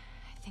news.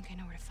 I think I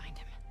know where to find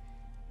him.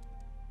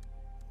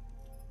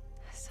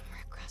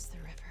 Somewhere across the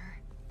river.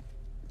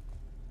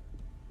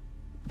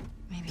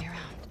 Maybe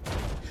around.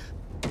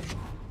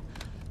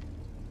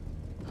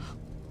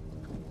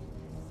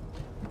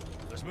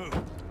 Let's move.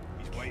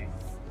 He's waiting.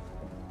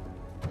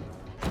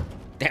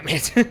 Damn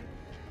it.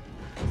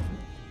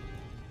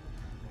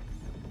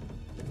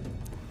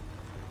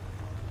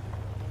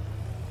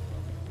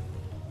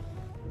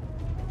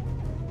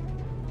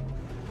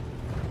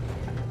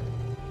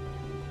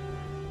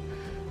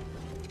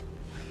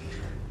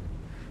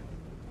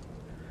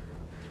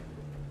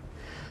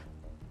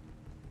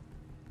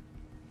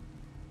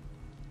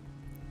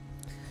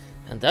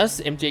 And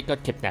thus, MJ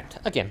got kidnapped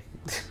again.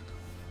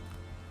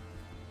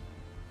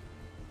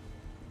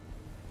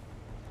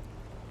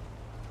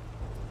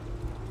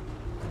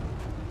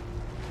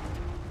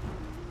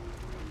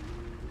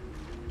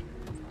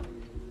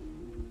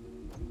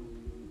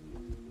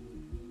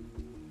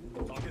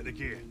 I'll get the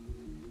gear.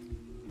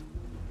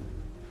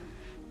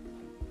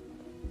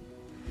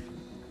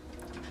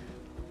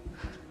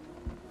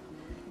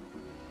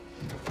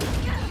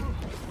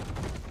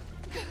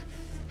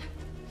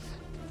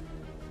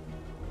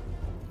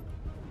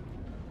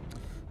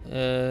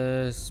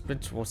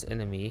 Sprint towards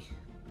enemy.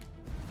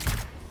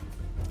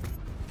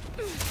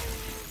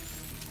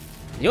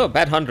 You're a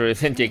bad hunter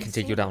if MJ can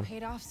take you down.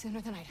 Paid off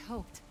sooner than I'd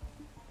hoped.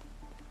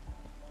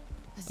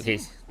 Okay.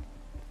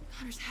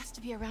 Connors has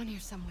to be around here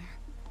somewhere.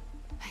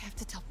 I have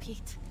to tell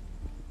Pete.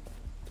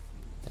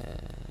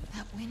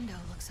 That window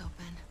looks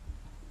open.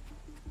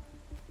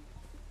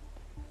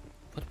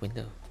 What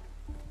window?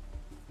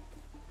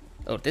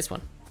 Oh, this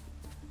one.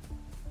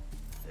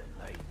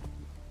 The light.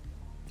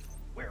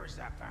 Where is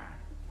that van?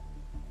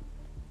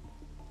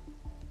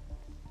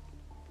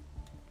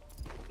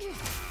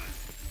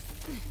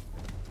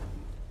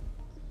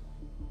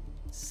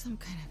 Some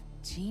kind of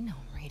genome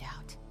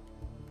readout.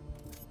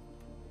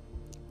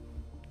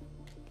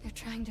 They're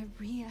trying to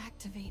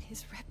reactivate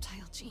his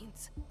reptile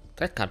genes.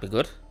 That can't be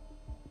good.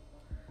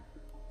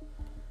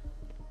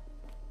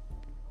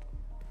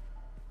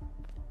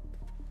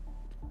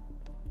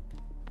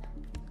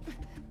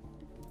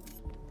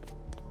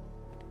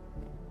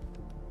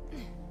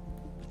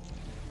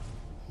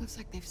 Looks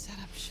like they've set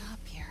up shop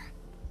here.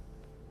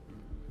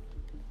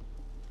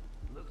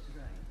 Looks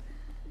right.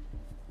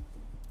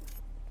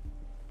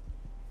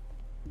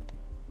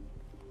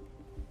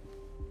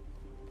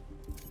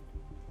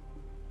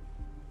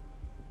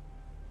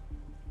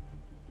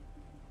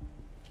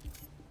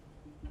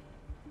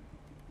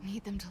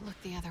 Need them to look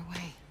the other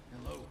way.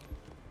 Hello.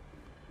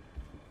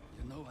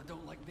 You know I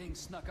don't like being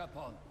snuck up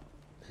on.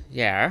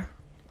 Yeah.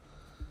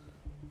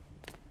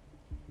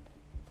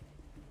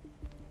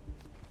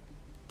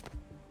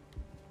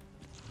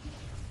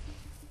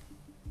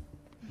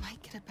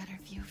 Might get a better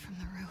view from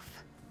the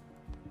roof.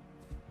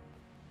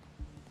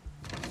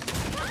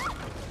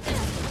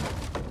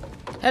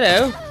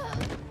 Hello.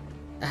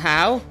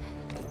 How?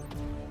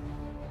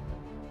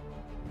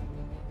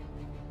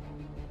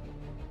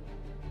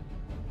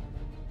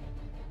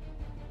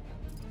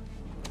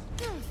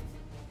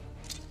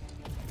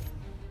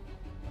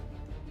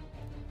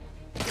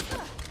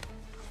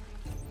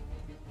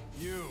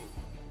 You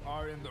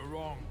are in the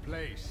wrong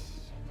place,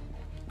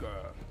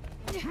 girl.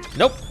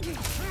 Nope.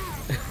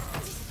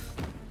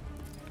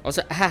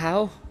 Also,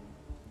 how?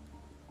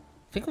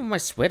 Think of my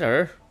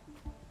sweater.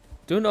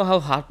 Do you know how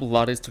hard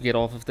blood is to get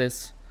off of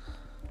this?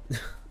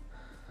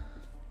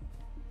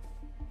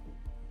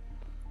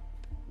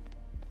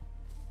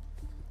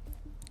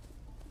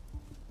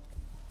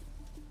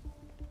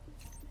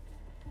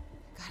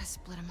 Gotta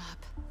split him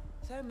up.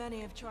 So many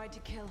have tried to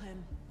kill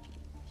him.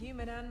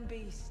 Human and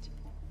beast.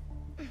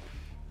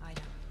 I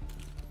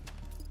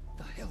don't.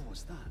 The hell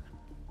was that?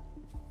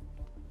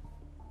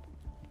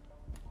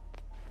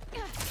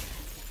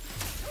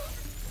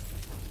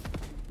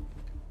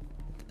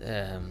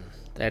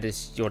 That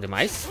is your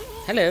demise.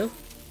 Hello.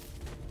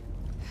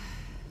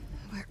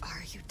 Where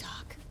are you,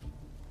 Doc?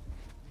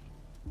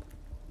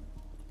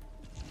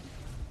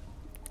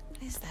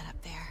 What is that up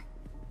there?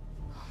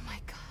 Oh my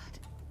god.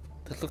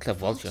 That looks like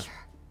Vulture.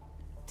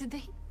 Did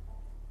they?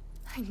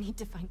 I need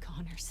to find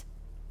Connors.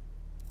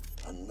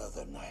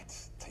 Another night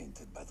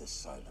tainted by the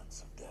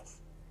silence of death.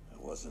 I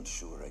wasn't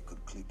sure I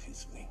could clip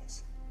his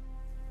wings.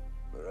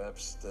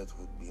 Perhaps that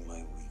would be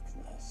my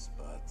weakness,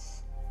 but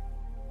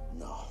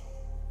no.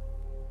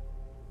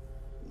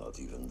 Not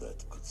even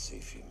that could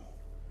save him.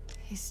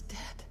 He's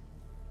dead.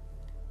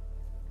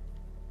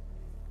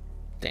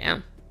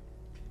 Damn.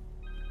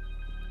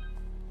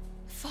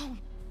 Phone.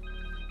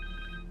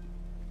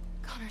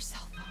 Connor's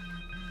cell phone.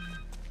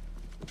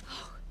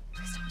 Oh,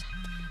 please don't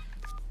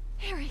die.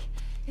 Harry,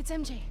 it's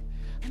MJ.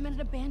 I'm at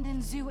an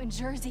abandoned zoo in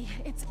Jersey.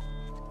 It's...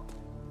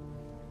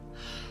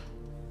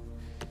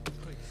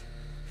 Please,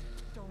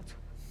 don't.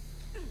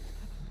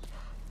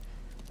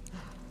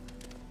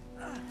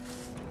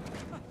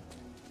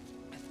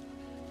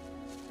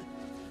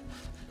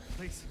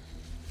 Please,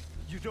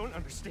 you don't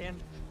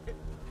understand.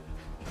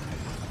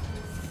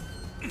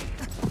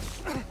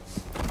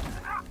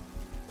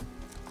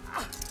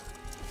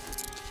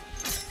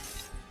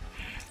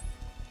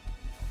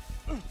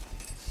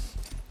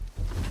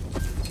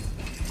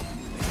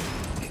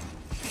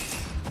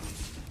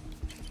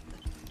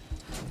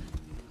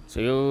 So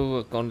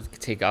you're gonna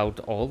take out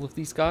all of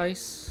these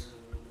guys?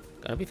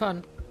 Gonna be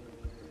fun.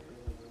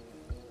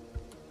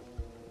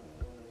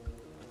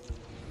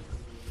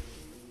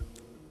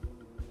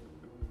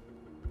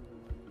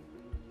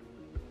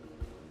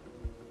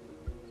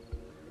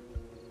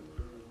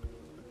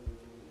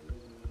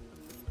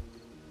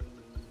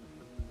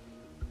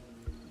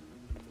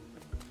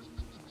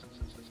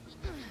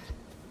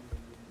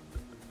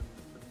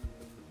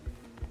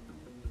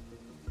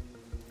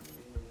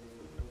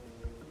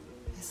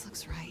 This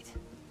looks right.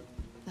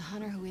 The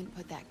hunter who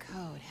input that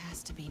code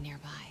has to be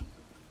nearby.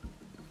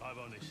 I've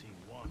only seen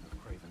one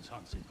of Craven's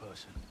hunts in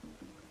person.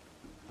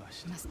 I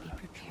Must be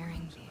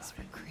preparing these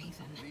for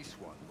Craven. This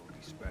one will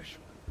be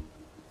special.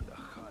 The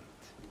hunt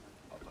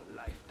of a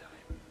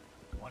lifetime.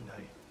 One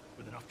day,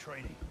 with enough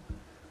training,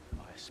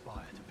 I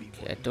aspire to be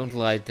Okay, I don't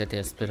like that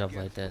they're split up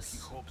like this.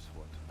 Hopes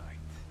for tonight.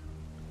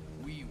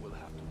 We will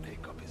have to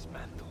take up his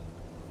mantle.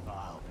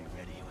 I'll be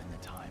ready when the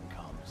time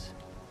comes.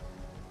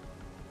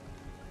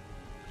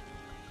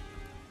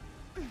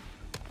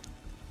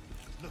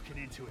 Looking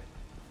into it.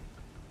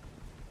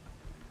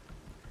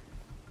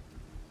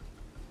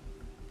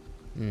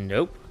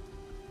 Nope.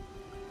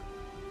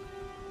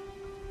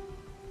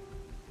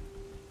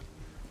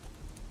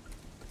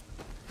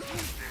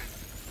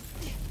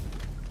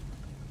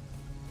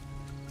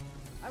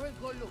 I will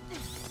go look.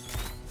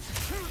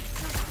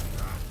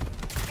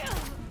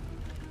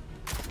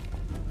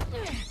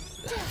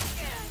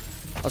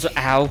 Also,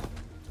 ow.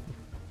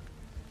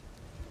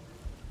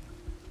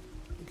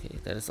 Okay,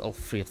 that is all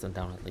three of them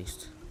down at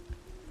least.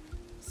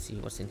 Let's see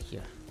what's in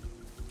here.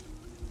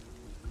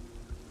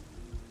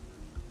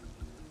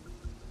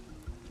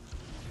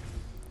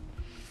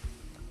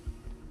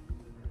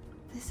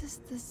 This is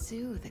the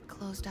zoo that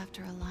closed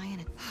after a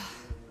lion.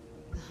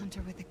 The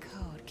hunter with the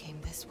code came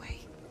this way.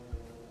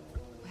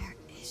 Where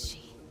is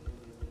she?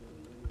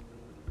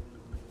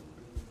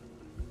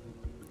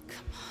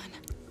 Come on.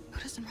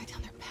 Who doesn't write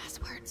down their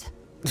passwords?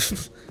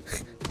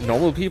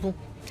 Normal people?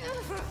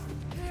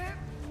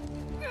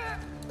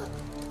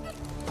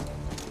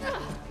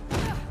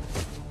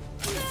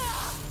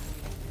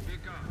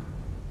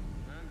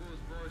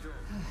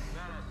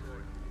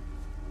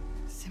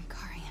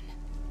 Simkarian.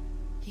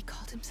 He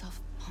called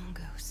himself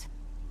Mongoose.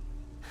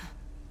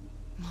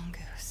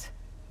 Mongoose.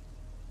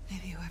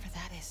 Maybe whoever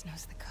that is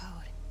knows the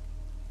code.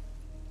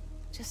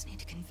 Just need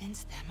to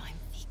convince them I'm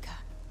Vika.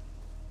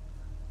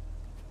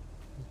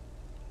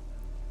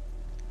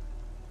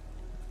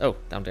 Oh,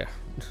 down there.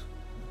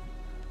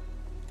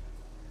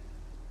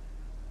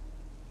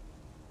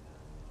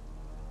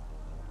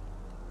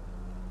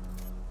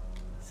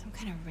 Some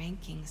kind of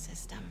ranking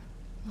system.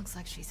 Looks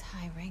like she's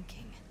high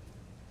ranking.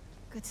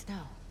 Good to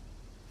know.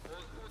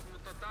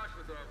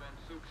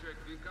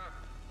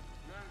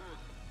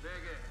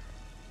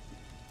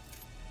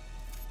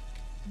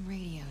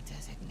 Radio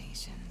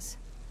designations.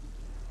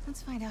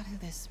 Let's find out who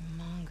this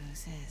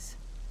mongoose is.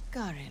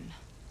 Garin,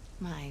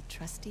 my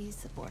trusty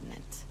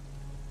subordinate.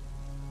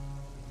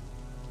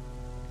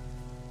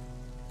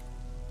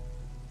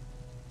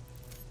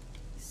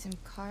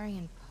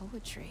 Simkarian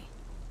poetry.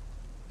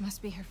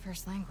 Must be her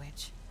first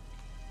language.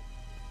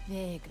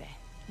 Vegre,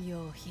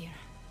 yo here.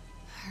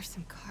 Her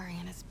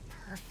Simkarian is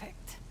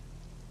perfect.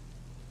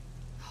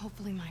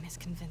 Hopefully mine is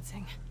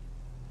convincing.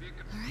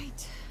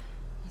 Alright,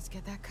 let's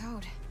get that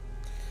code.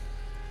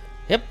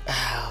 Yep,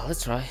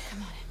 let's try.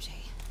 Come on, MJ.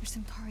 Your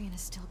Simkarian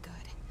is still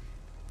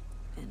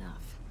good.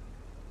 Enough.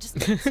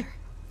 Just answer.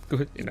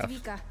 Good enough.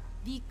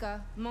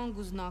 Vika,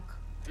 Monguznak.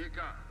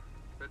 Vika,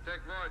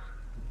 betek vagy?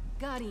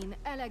 Garin,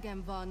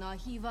 elegem van a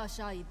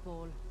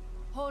hívásaidból.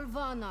 Hol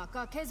vannak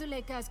a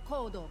kezülékhez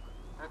kódok?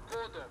 A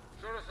kódok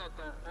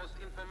sorozata az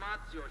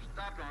információs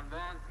táblán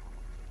van.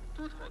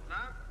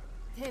 Tudhatnád?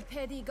 Te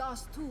pedig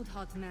azt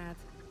tudhatnád.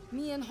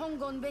 Milyen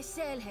hangon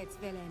beszélhetsz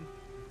velem.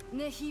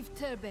 Ne hív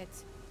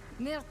többet,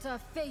 mert a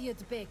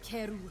fejedbe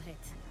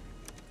kerülhet.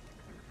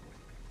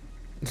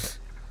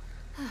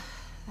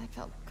 That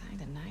felt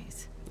kinda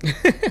nice.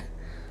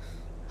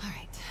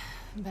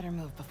 Better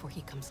move before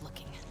he comes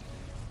looking.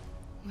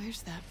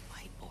 Where's that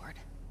whiteboard?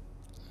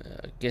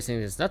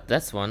 Guessing it's not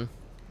this one.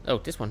 Oh,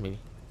 this one maybe.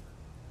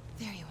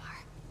 There you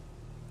are.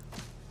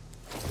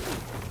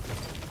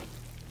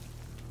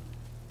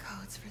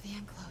 Codes for the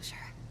enclosure.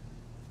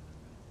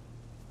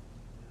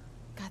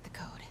 Got the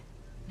code.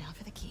 Now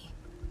for the key.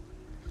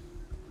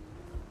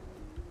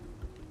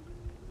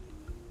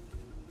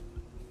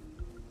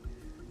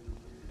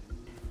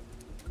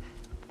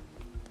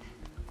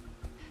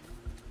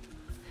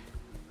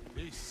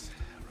 This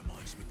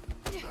reminds me.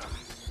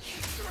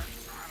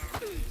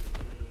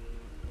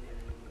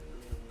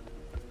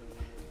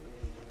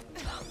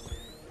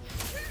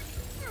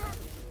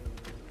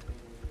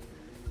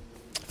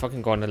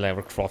 Fucking gonna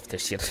never craft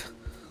this shit.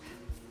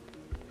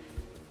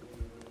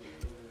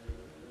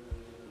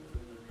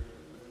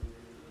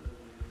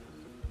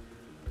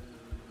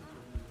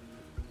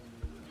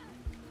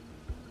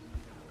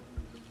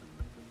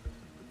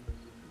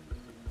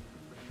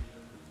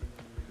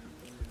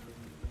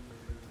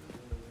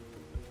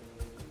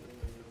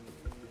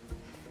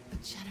 The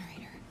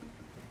generator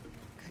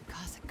could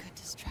cause a good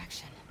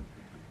distraction.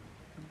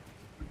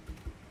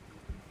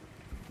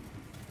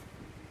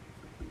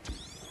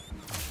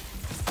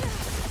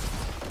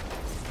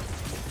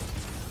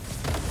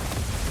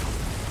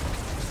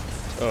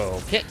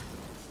 Okay.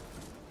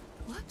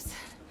 Whoops.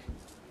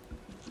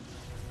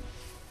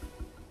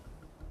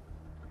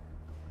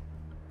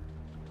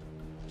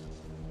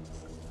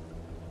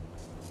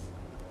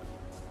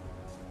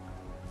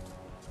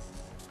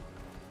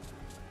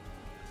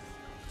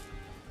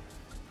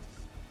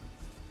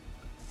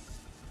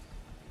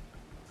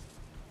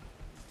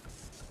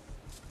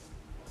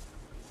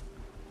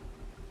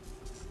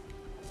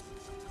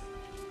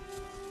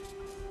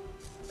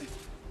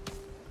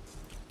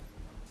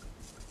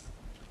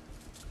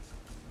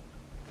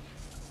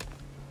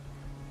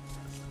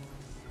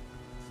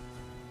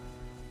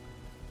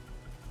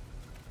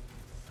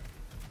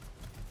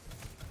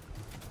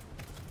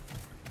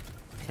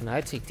 Can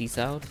I take these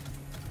out?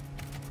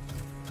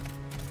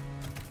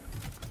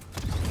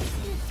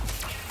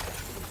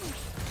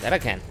 That I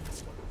can.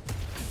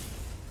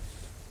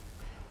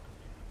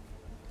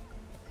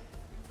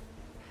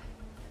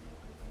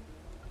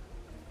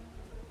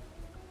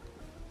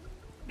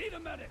 Need a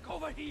medic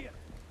over here.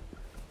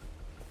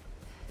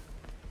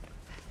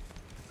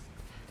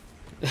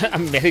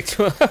 I'm married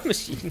to a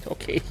machine,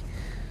 okay.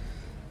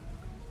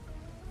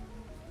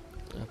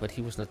 But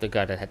he was not the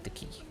guy that had the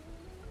key.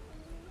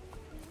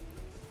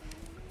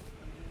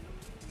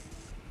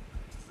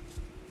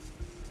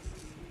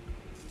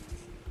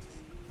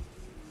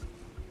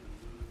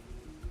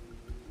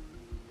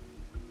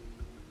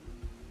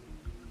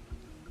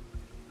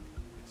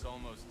 It's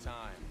almost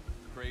time.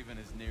 Craven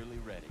is nearly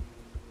ready.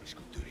 It's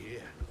good to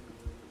hear.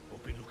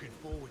 I've been looking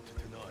forward to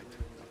tonight.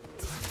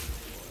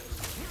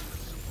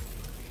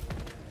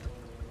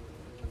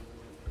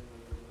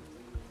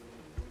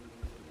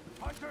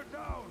 Hunt her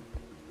down!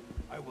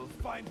 I will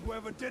find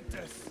whoever did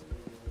this!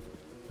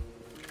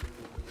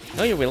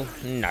 No, you will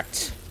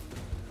not.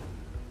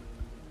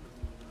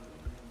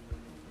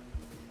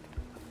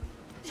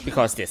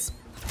 Because this.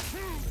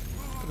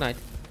 Good night.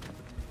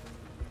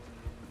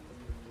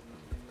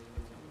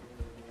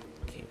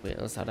 Okay, where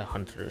else are the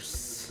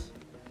hunters?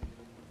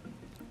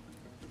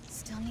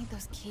 Still need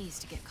those keys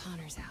to get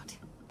Connors out.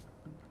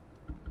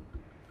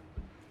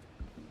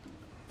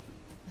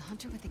 The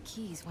hunter with the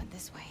keys went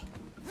this way.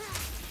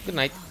 Good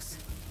night. Close.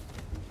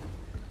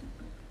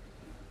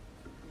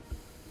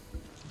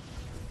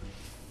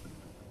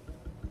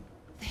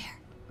 There.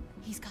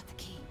 He's got the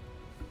key.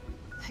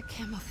 That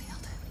camo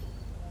field.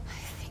 I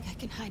think I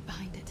can hide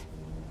behind it.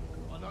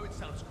 I know it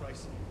sounds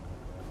crazy.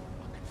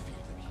 I can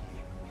feel them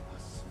here with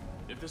us.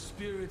 If the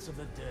spirits of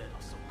the dead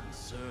are so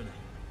concerning,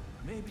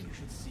 maybe you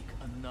should seek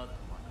another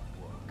line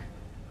of work.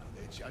 Now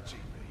they're judging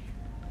me.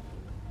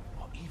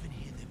 I even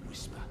hear them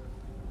whisper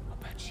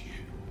about you.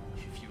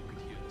 If you could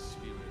hear the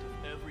spirit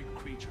of every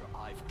creature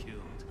I've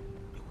killed,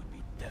 it would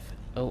be deafening.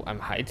 Oh,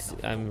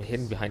 I'm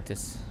hidden behind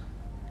this.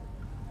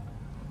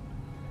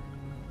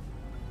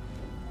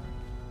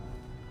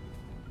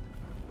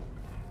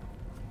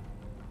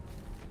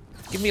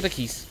 Give me the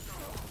keys.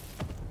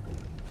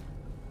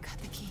 Got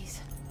the keys.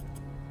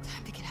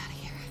 Time to get out of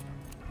here.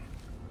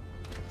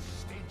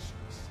 Stench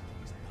is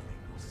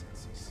dulling your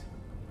senses.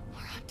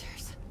 More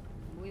hunters.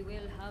 We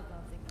will have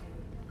our victory,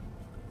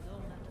 no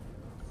matter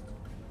the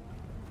cost.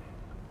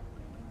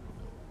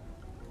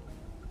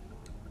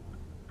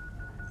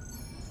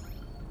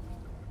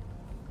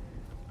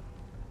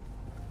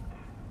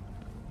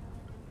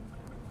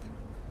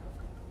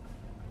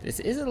 This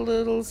is a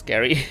little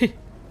scary.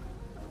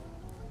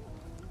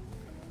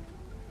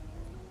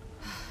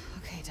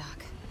 Okay,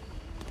 Doc.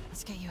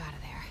 Let's get you out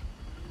of there.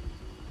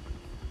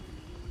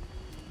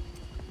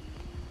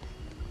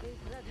 Is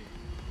ready.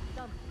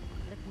 Come,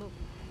 let's move.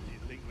 Do you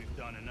think we've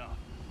done enough?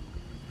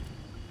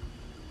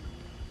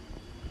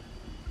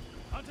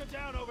 Hunter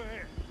down over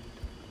here!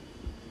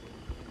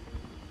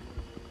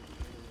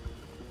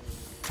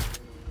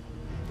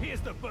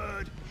 Here's the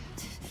bird!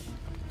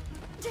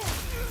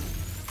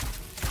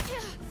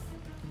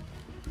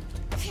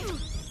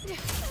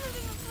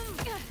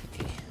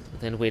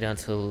 Then wait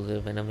until the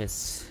venom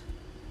is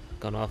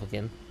gone off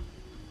again.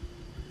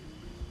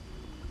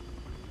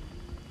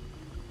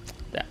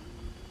 There.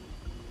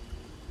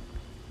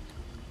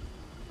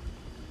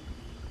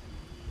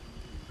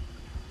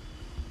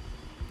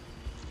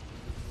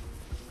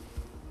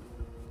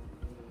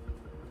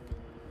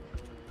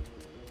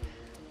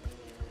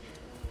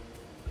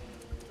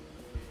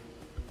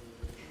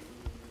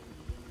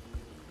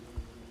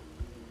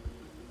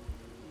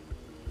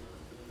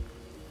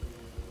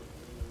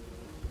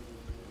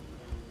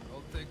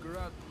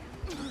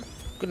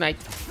 Good night.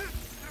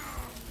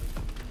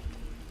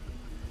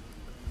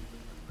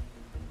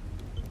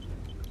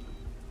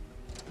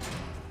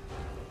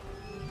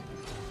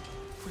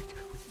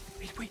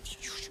 Wait.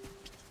 Shh.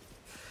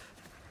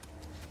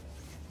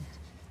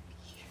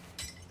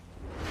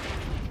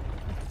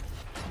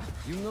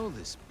 You know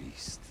this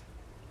beast.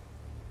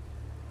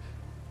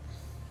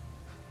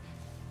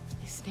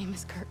 His name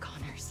is Kurt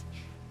Connors.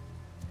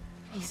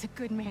 He's a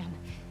good man.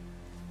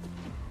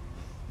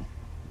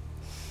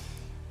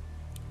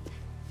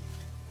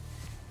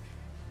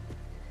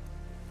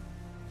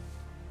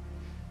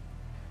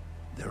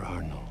 There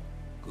are no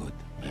good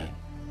men.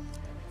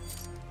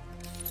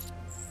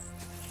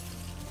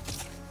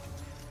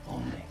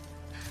 Only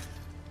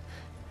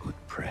good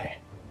prey.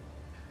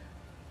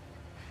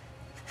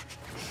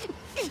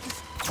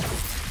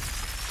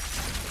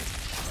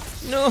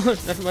 No,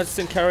 not much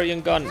in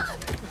carrying gun.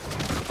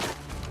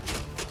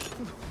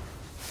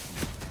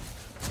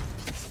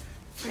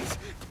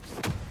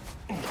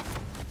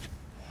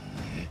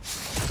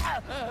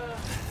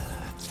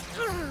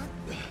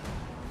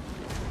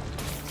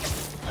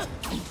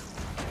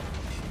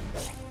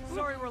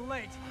 Sorry we're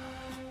late.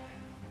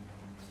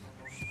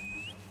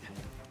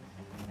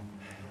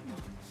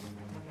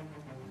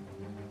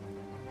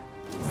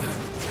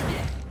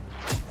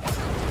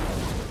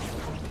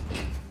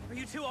 Are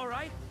you two all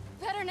right?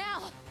 Better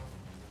now.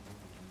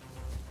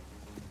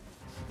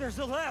 There's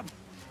a lab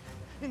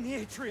in the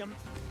atrium.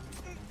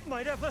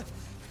 Might have a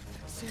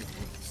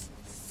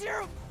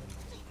serum.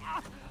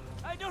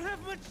 I don't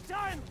have much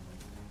time.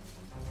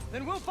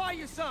 Then we'll buy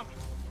you some.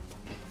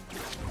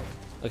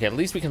 Okay, at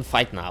least we can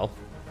fight now.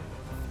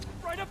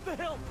 Right up the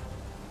hill.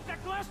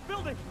 That glass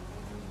building.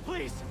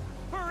 Please,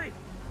 hurry.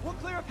 We'll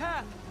clear a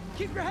path.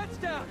 Keep your heads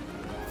down.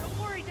 Don't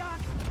worry, Doc.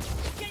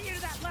 Get you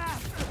to that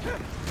lab.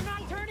 We're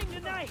not turning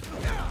tonight.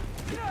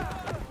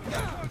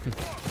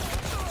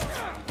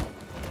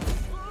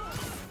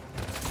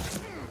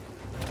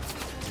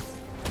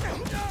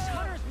 These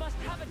hunters must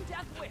have a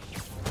death wish.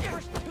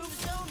 First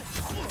tombstone,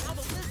 now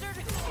the lizard.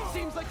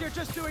 Seems like they're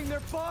just doing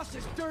their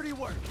boss's dirty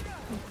work.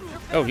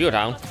 Oh, you're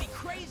down. Must be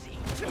crazy.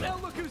 Now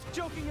look who's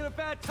joking at a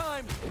bad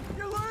time.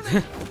 You're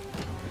learning.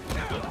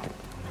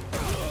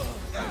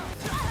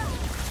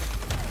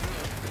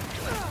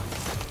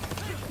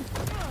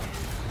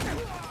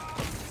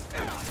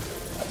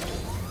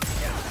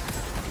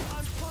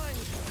 I'm fine.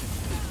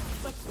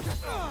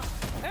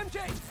 MJ,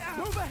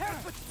 move ahead,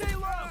 but stay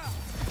low.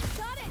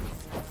 Got it.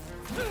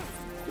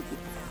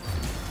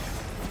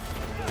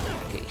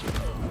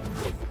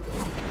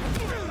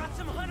 Got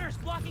some hunters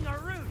blocking our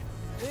route.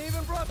 They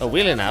even brought Oh,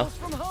 really now?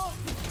 from home.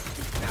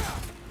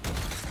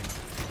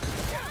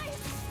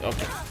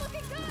 Okay.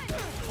 Looking good.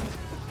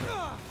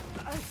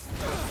 I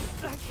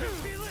can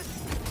feel it.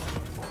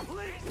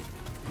 Please.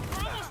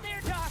 We're almost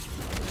there, Doc.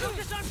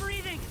 Focus on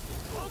breathing.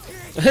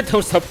 Okay.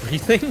 Don't stop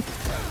breathing.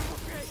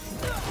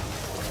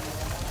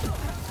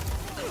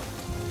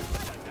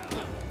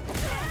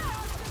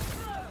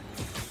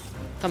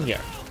 Come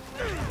here.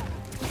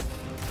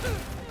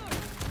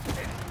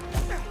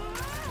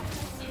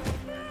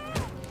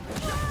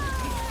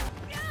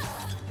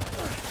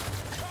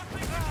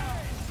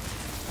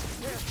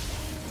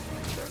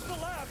 There's the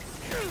lab.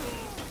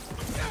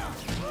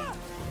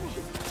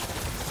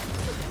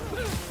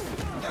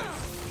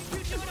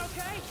 You doing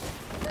okay?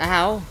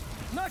 Ow.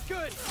 Not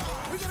good.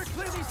 We gotta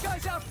clear these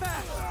guys out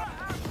fast.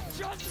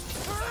 Just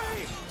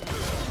hurry.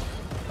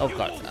 Oh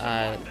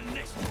god.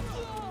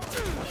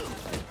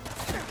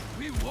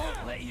 We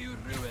won't let you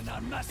ruin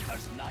our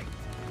master's night.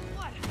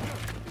 What?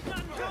 Not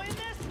enjoying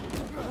this?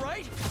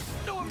 Right?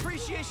 No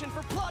appreciation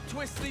for plot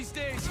twists these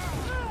days.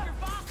 Your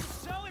boss is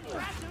so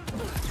impressive.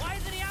 Why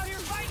isn't he out here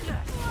fighting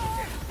us?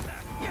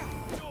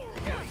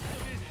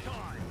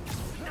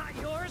 Not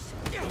yours?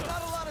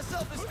 Not a lot of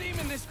self-esteem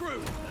in this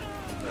group.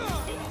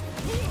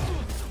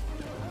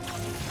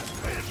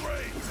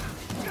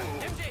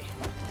 MJ,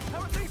 how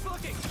are things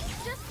looking?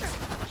 Just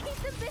keep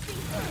them busy.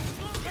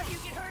 If you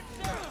get hurt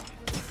soon,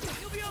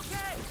 you'll be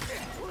okay.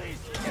 Please.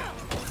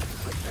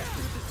 I can't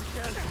do this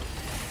again.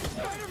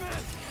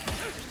 Spider-Man!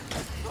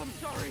 I'm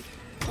sorry.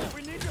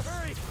 We need to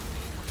hurry.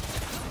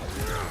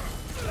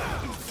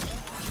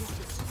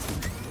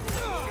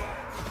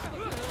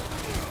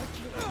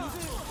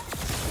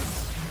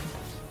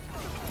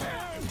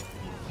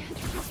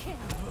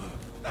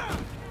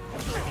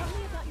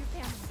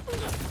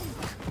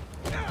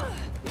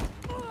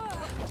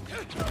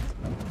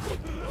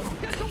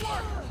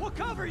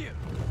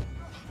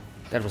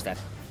 That was that.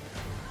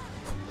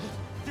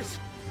 This,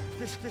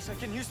 I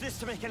can use this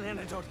to make an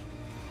antidote.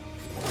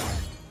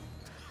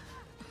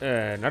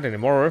 Not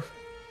anymore.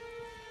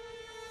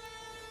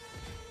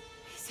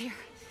 He's here.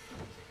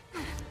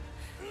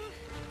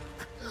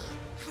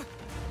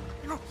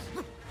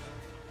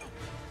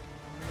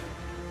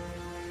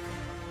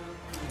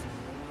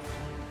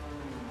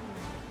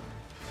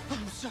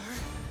 I'm sorry.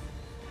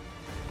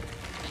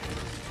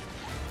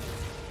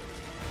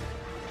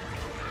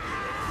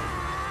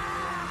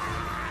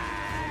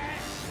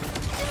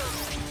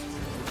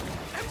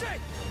 MJ!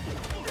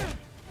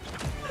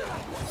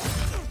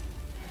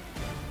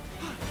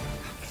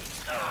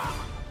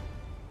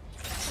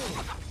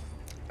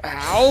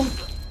 Ow!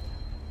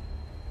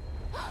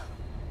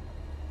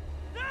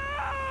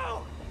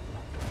 No!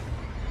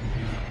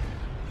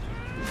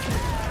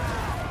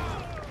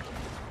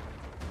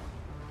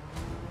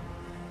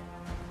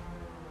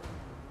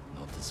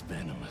 Not as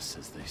venomous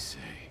as they say.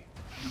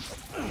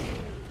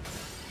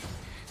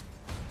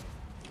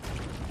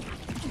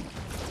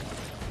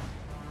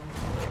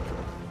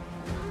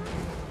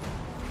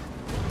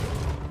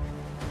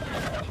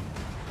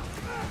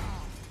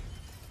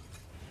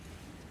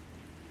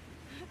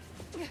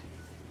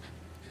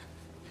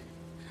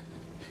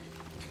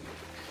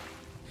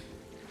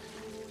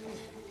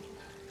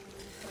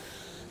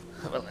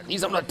 Well, at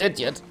least I'm not dead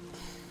yet.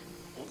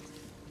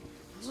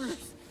 I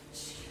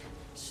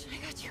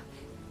got you.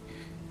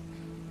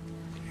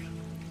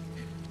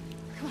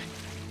 Come on.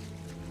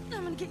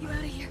 I'm gonna get you out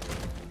of here.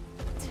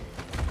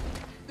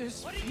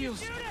 This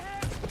feels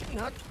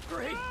not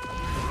great.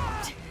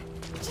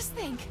 Just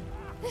think.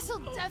 This'll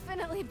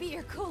definitely be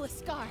your coolest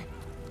scar.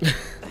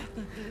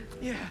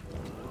 Yeah.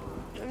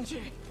 MJ,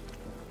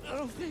 I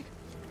don't think...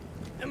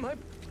 Am I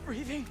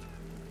breathing?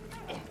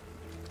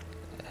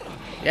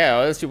 Yeah,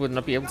 or else you would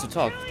not be able to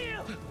talk.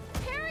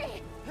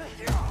 Harry!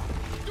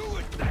 Do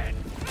it then!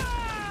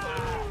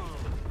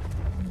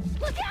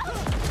 Look out!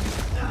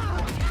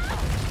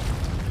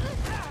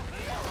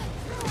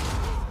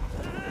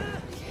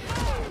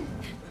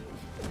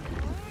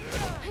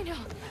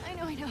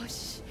 I know.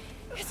 Shh.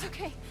 It's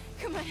okay.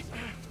 Come on.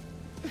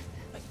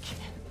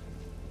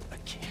 I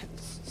can't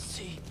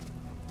see.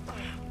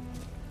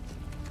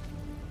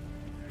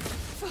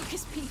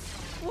 Focus, Pete.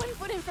 One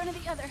foot in front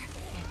of the other.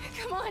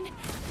 Come on.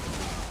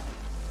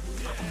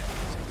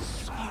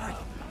 Sorry.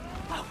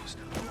 I was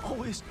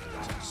always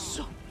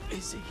so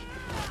busy.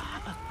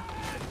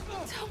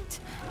 Don't.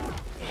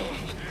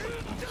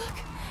 Look,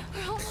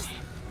 we're almost...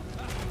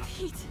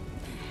 Pete,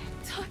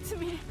 talk to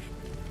me.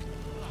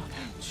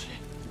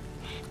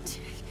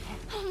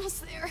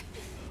 Almost there.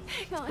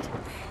 Hang on.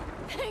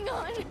 Hang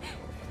on.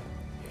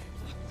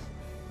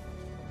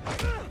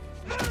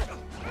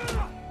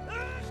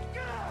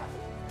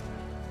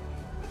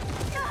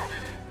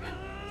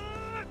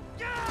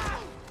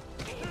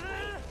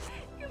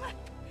 Come on.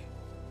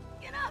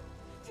 Get up.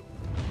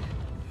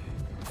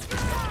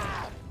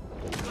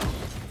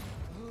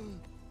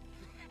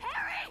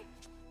 Harry!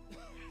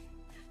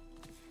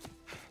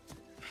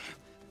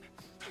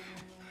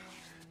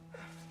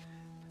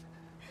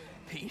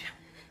 Pete?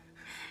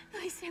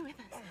 Please stay with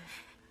us.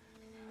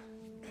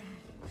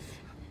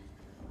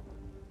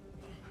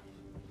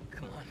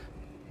 Come on.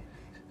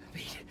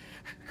 Pete,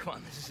 come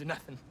on, this is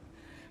nothing.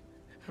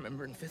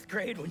 Remember in 5th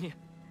grade when you...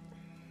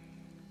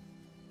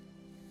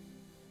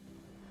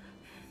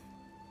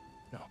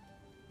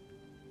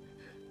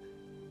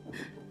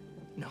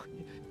 No,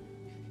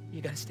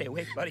 you gotta stay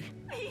awake, buddy.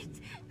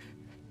 Pete!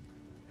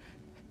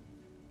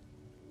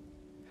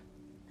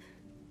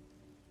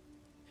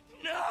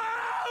 No!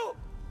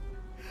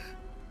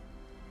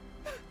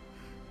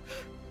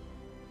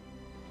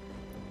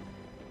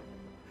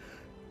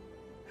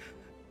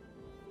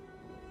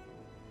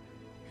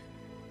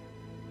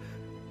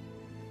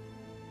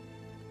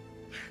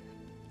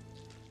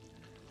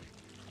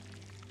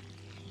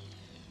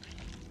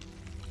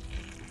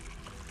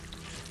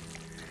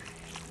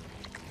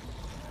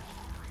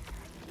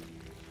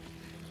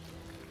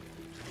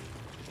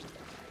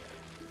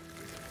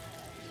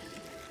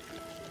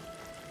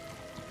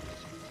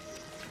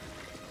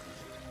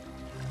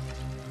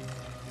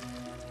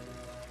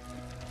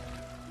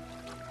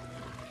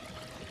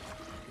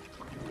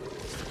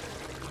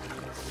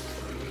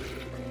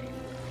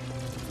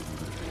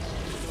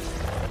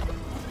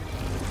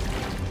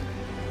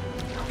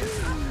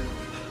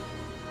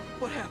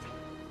 What happened?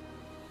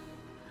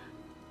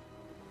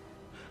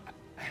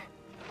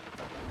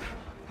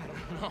 I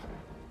don't know.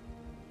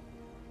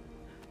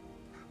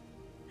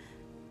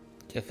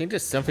 I think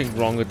there's something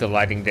wrong with the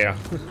lighting there.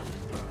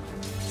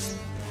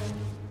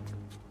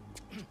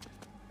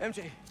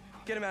 MJ,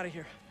 get him out of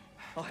here.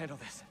 I'll handle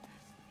this.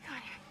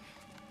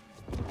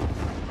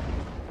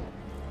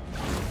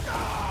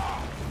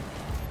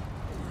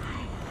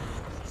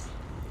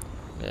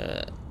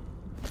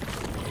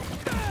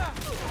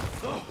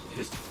 Oh,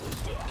 this is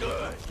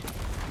good.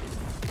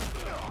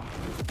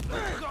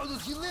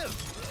 Carlos, you live.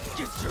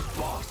 Get your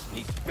boss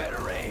needs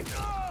better aim.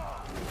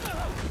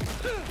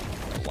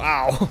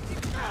 Wow.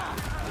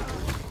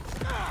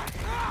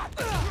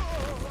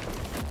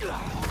 You are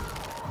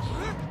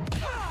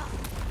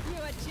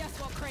just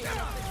what Craven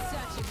has been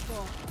searching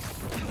for.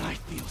 And I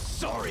feel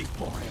sorry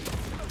for him.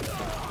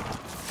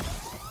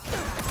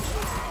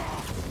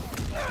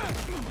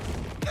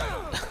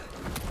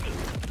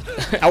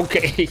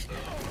 Okay.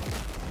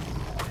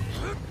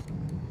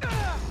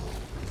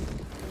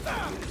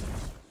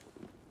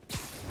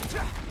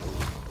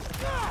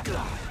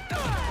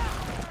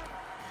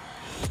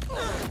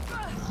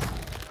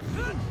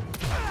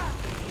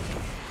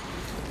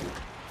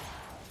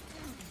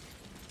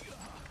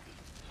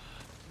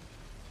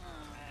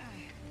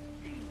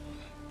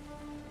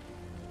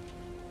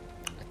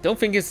 Don't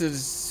think this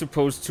is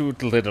supposed to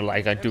glitter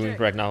like I'm doing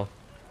right now.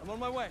 I'm on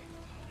my way.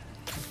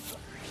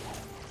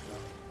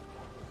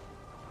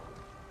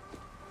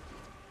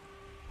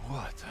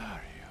 What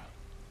are you?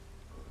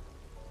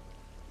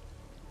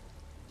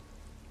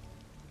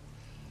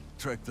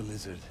 Track the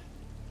lizard.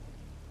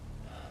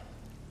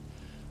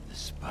 The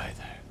spider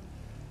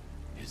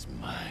is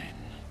mine.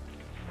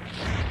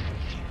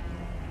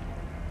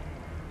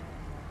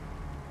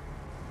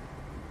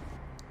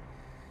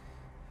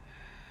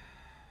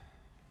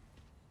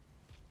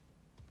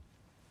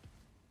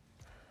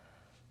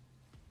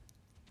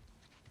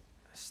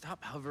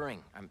 Stop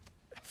hovering. I'm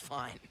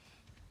fine.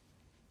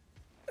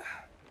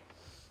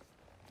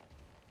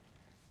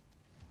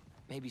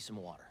 Maybe some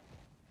water.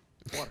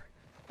 Water.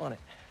 On it.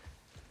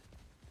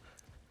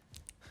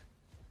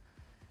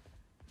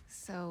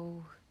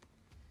 So...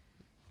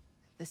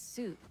 the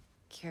suit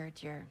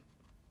cured your...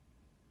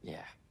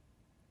 Yeah.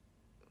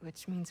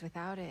 Which means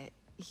without it,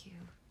 you...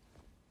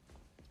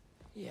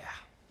 Yeah.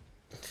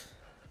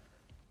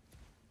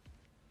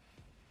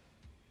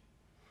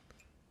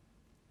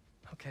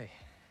 Okay.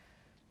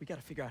 We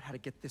gotta figure out how to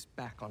get this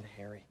back onto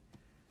Harry.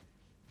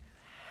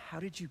 How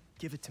did you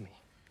give it to me?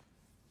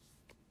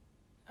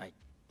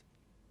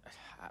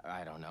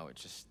 I don't know. It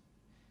just...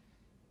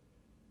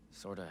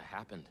 sort of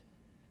happened.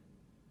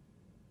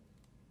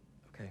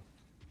 Okay.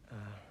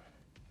 Let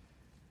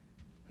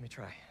me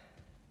try.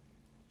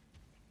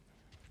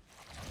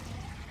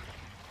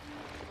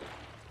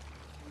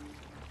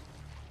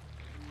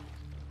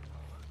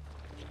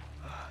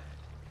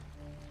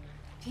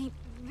 Pete,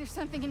 there's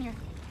something in your...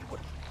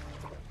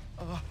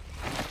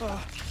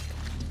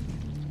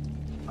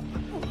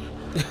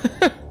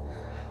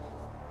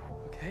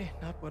 Okay,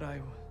 not what I...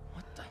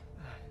 What the...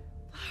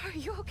 Are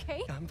you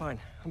okay? I'm fine.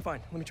 I'm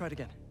fine. Let me try it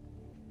again.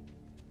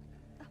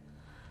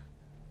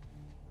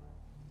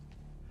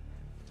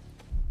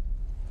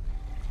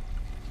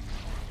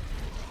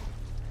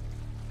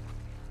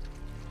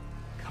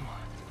 Come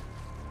on.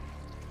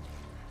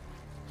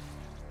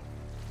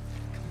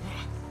 Come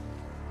on.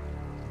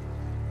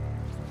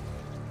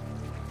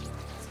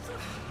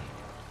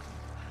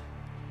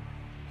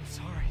 I'm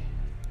sorry.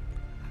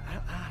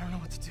 I don't know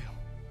what to do.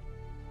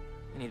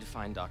 We need to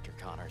find Dr.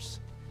 Connors.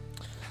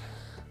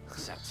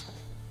 Except...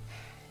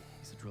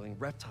 he's a drilling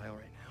reptile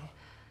right now.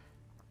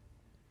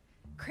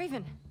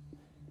 Craven!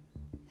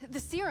 The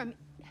serum!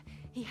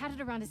 He had it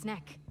around his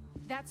neck.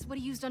 That's what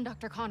he used on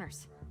Dr.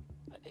 Connors.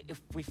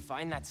 If we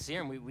find that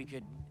serum, we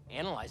could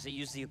analyze it,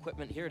 use the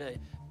equipment here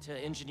to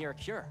engineer a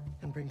cure.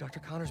 And bring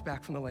Dr. Connors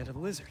back from the land of the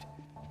lizard.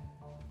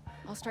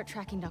 I'll start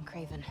tracking down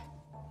Craven.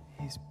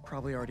 He's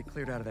probably already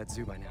cleared out of that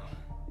zoo by now.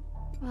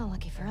 Well,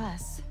 lucky for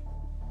us.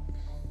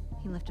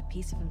 He left a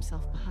piece of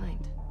himself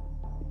behind.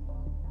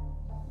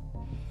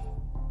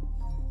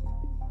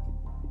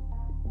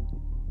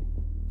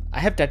 I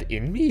have that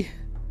in me?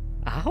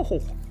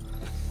 Ow.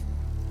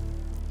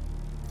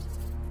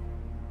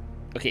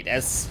 Okay,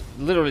 there's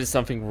literally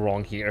something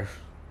wrong here.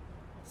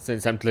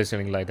 Since I'm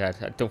glistening like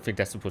that, I don't think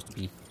that's supposed to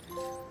be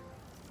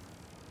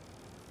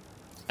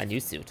a new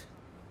suit.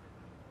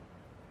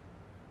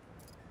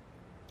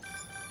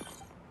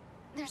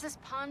 There's this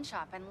pawn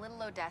shop in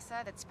Little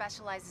Odessa that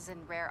specializes in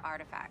rare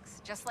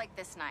artifacts, just like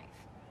this knife.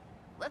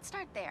 Let's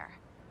start there.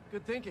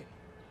 Good thinking.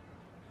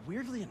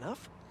 Weirdly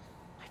enough,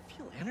 I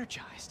feel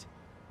energized.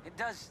 It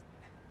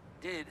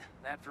did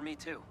that for me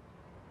too.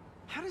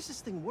 How does this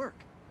thing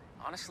work?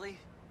 Honestly,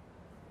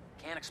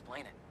 can't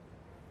explain it.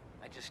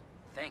 I just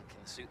think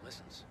and the suit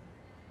listens.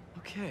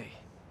 Okay.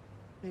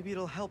 Maybe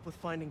it'll help with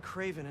finding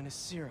Craven and his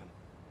serum.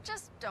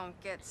 Just don't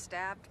get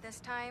stabbed this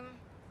time,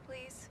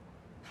 please.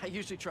 I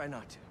usually try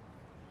not to.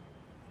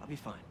 I'll be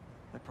fine,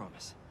 I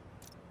promise.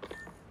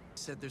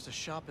 Said there's a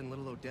shop in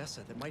Little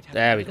Odessa that might have...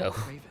 There we go.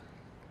 Craven.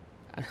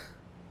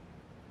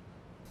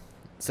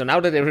 So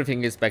now that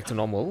everything is back to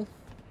normal,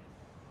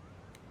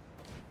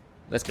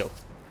 let's go.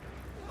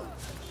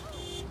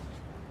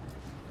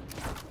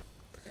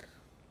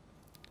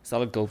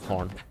 Solid gold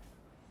horn.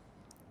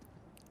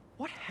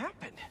 What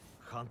happened?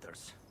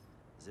 Hunters.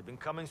 They've been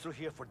coming through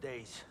here for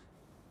days.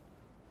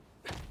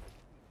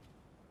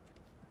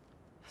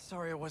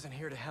 Sorry I wasn't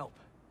here to help.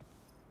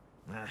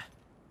 Nah.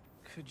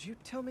 Could you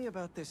tell me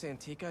about this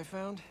antique I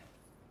found?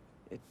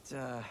 It,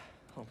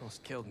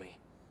 almost killed me.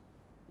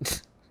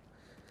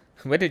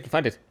 Where did you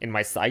find it? In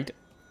my sight?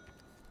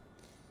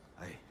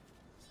 I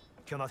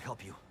cannot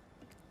help you.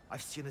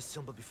 I've seen this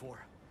symbol before.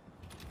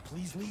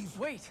 Please leave.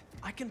 Wait!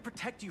 I can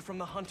protect you from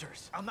the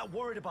hunters. I'm not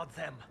worried about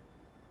them.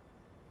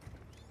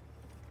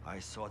 I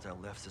thought I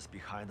left this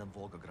behind in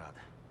Volgograd.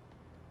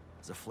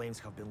 The flames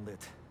have been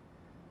lit.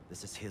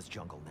 This is his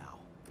jungle now.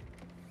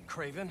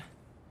 Craven?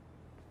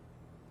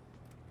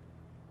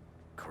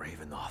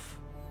 Cravenov.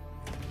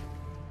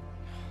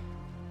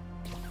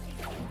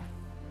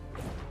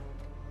 The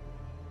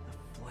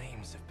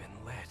flames have been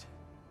lit.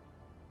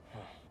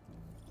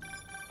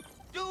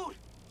 Dude!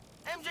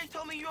 MJ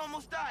told me you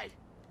almost died.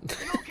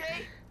 Are you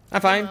okay?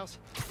 I'm fine.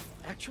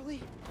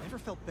 Actually, I never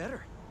felt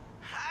better.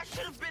 I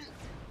should have been...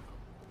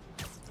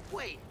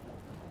 Wait,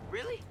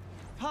 really?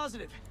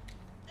 Positive.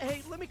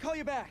 Hey, let me call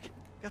you back.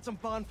 Got some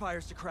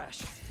bonfires to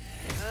crash.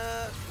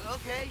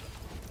 Okay.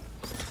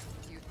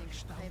 Do you think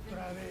Craven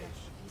will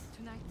peace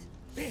tonight?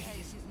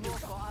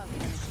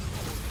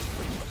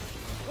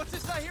 What's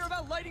this I hear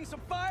about lighting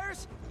some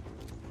fires?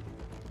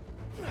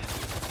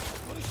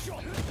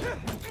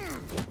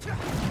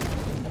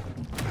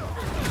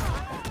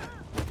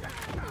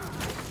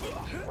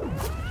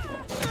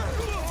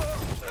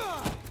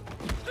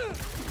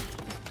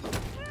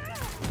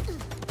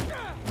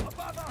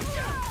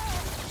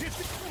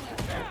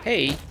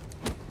 Hey.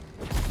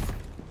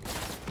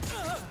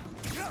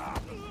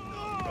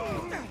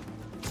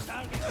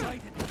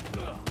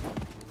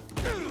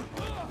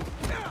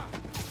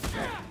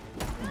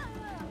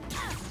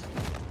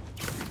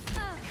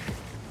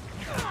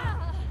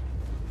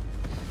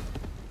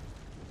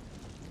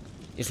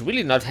 It's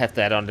really not have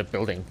that on the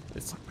building.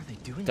 It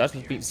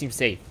doesn't seem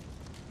safe.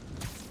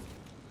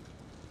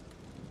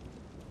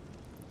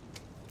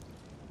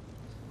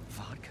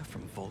 Vodka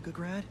from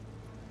Volgograd?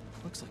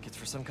 Looks like it's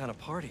for some kind of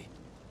party.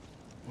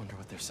 Wonder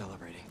what they're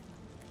celebrating.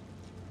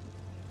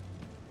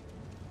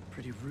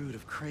 Pretty rude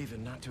of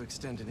Craven not to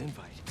extend an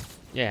invite.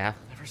 Yeah.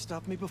 Never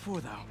stopped me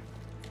before, though.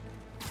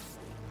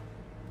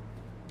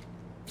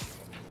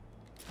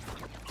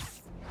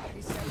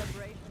 This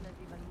celebration is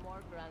even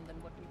more grand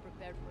than what we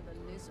prepared for the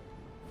lizard.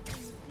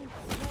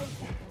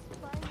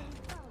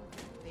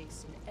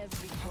 Face in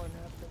every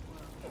corner of the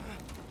world.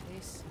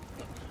 This.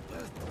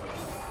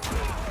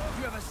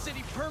 You have a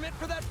city permit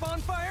for that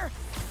bonfire?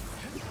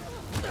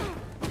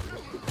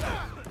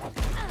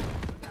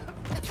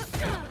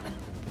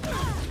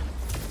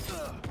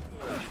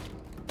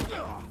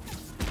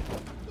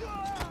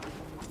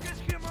 Get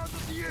him out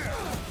of the air!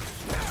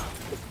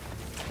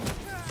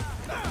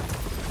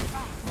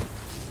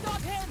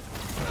 Stop him!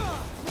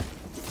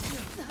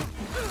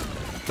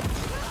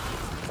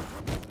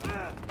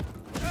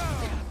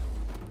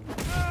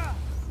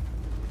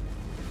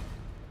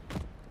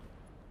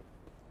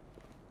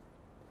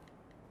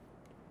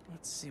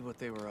 Let's see what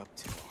they were up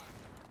to.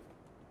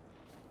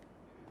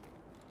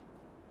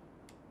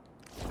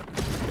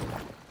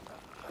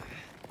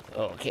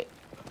 Okay.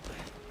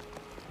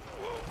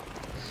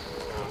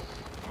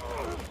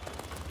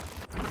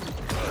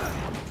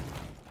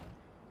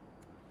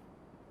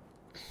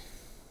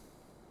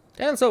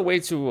 There's a way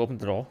to open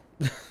the door.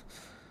 They're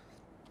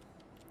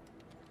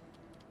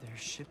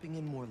shipping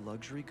in more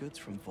luxury goods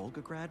from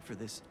Volgograd for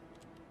this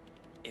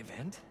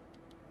event?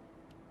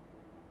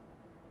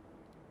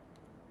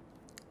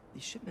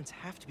 These shipments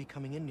have to be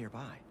coming in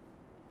nearby.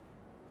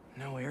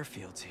 No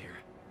airfields here.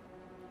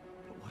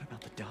 But what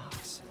about the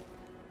docks?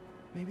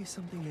 Maybe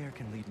something there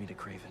can lead me to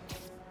Craven.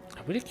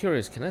 I'm really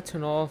curious. Can I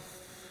turn off?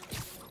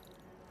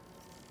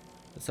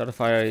 The sort of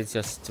fire is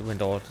just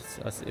went off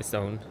as its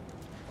own.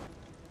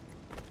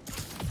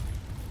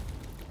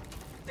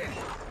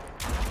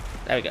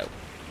 There we go.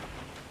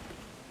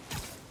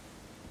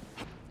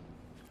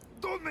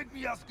 Don't make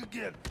me ask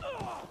again!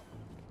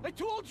 I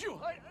told you!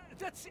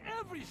 That's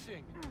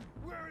everything!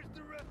 Where is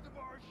the rest of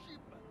our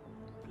shipment?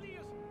 Please!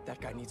 That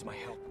guy needs my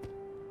help.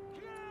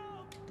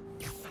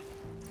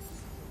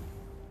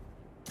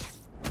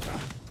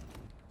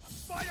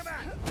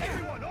 Spider-Man!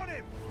 Everyone on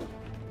him!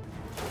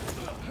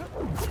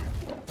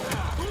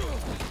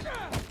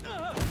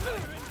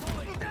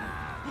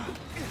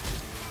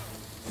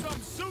 Some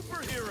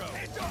superhero!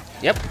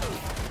 Yep.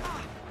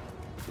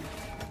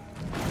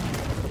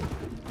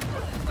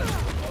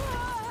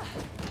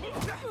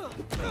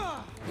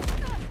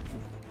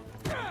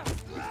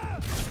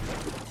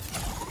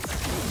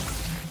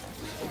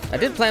 I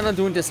did plan on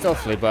doing this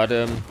stealthily, but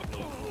and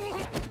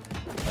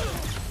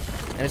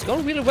it's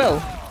going really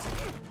well.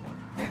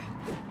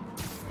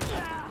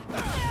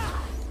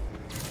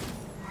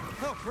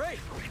 Oh, great!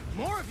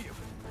 More of you!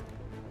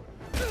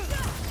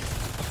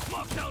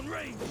 Lockdown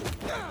range!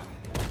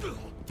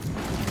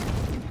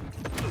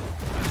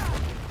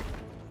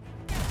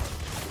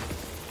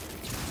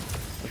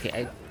 Okay,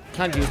 I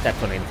can't use that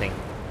for anything.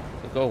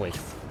 So go away.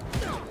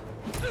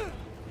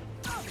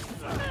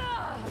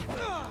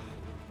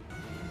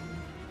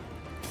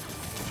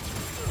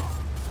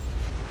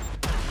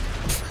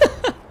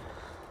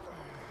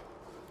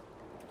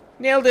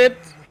 Nailed it!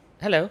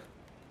 Hello.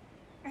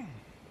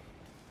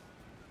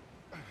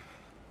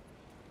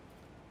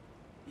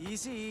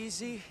 Easy,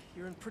 easy.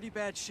 You're in pretty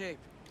bad shape.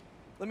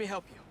 Let me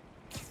help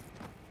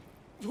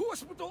you.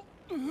 Hospital!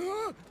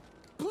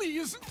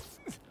 Please!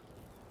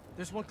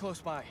 There's one close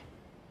by.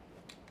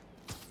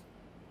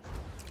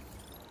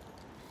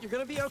 You're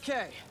gonna be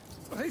okay.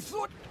 I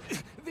thought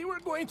they were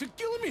going to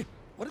kill me.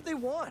 What did they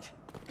want?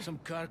 Some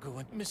cargo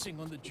went missing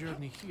on the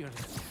journey here.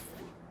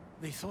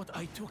 They thought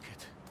I took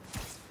it.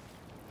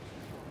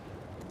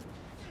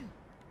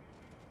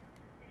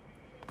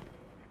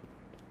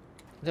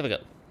 There we go.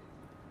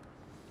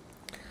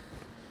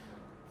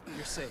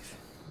 You're safe.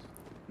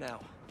 Now,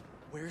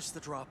 where's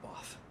the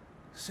drop-off?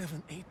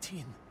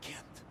 718 Kent.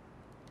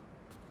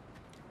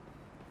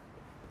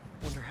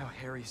 Wonder how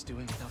Harry's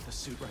doing without the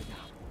suit right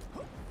now.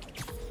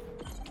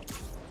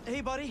 Hey,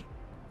 buddy.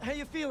 How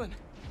you feeling?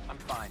 I'm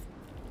fine.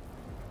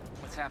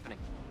 What's happening?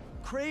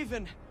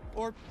 Craven,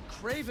 or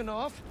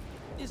Cravenoff,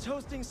 is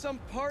hosting some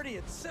party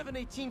at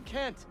 718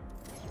 Kent.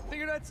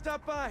 Figured I'd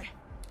stop by.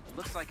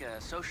 Looks like a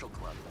social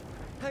club.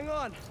 Hang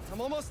on,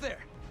 I'm almost there.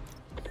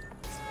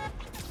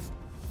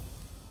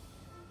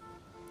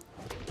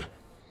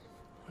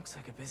 Looks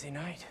like a busy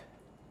night.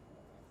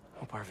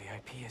 Hope our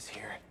VIP is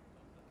here.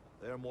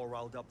 They're more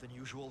riled up than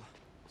usual.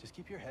 Just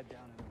keep your head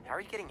down. How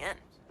are you getting in?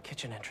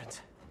 Kitchen entrance.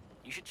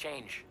 You should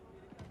change.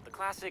 The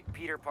classic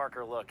Peter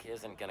Parker look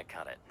isn't gonna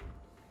cut it.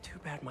 Too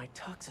bad my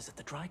tux is at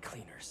the dry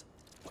cleaners.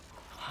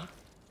 Huh?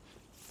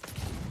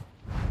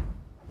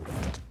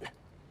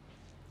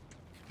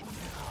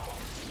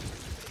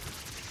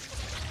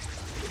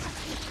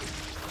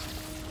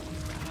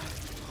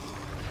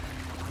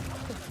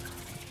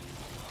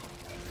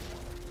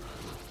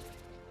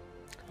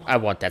 I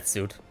want that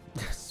suit.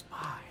 A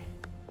spy.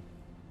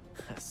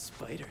 A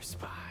spider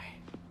spy.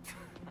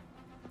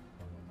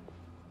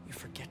 You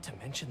forget to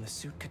mention the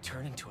suit could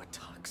turn into a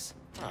tux.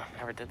 Oh,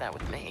 never did that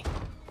with me.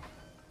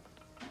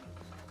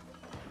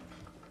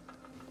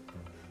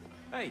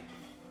 Hey!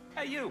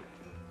 Hey, you!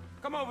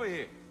 Come over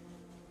here.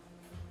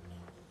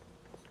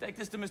 Take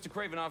this to Mr.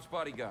 Cravenoff's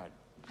bodyguard.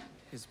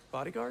 His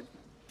bodyguard?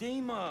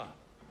 Dima!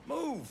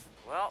 Move!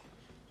 Well,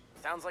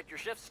 sounds like your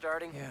shift's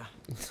starting. Yeah.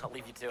 I'll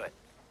leave you to it.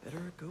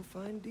 Better go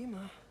find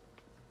Dima.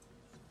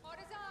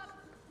 Order's up!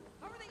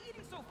 How are they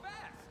eating so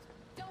fast?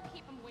 Don't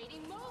keep them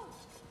waiting, move!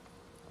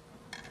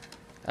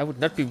 I would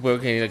not be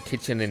working in a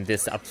kitchen in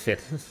this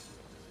outfit.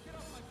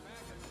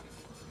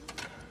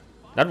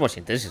 Not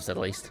washing dishes, at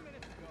least.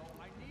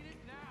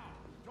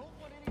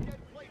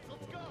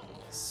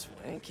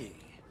 Swanky.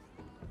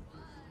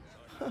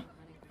 Huh.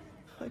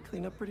 I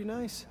clean up pretty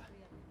nice.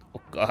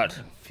 Oh god.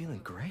 I'm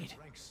feeling great.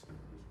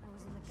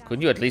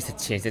 Couldn't you at least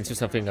change into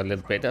something a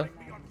little better?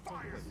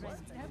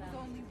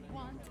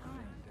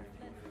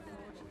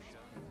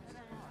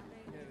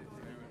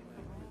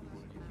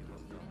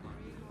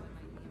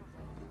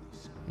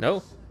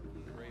 No?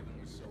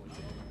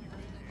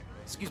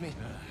 Excuse me.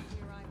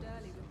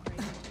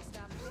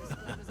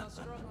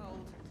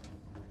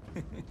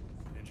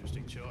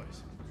 Interesting choice.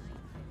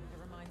 It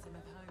reminds him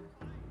of home.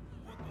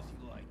 What does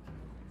he like?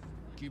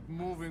 Keep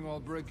moving, I'll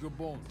break your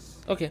bones.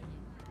 Okay.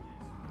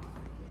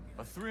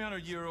 A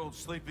 300-year-old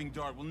sleeping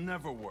dart will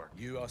never work.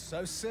 You are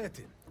so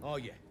certain, are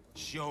you?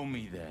 Show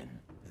me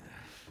then.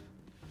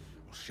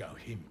 I'll show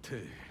him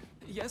too.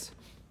 Yes?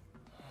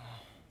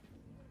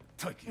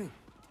 Take it.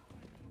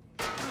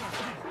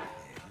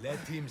 Let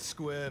him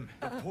squirm.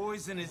 The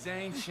poison is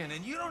ancient,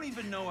 and you don't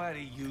even know how to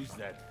use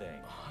that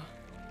thing.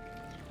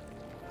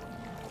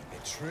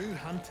 A true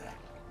hunter.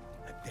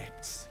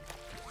 Adepts.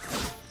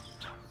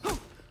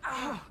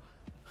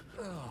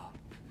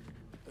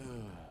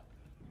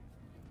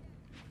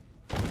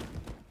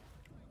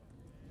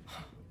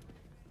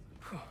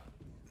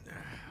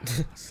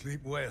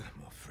 Sleep well,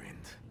 my friend.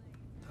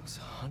 Those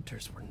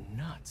hunters were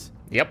nuts.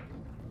 Yep.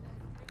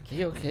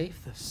 You okay?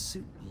 If the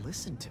suit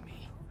listened to me.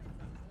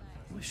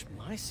 Wish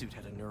my suit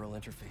had a neural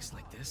interface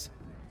like this.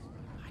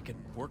 I could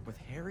work with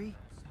Harry,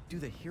 do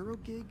the hero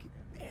gig,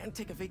 and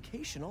take a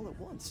vacation all at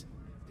once.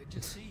 Did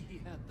you see he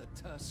had the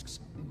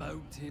tusks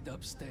mounted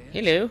upstairs?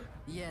 Hello.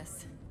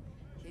 Yes.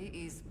 He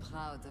is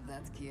proud of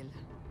that kill.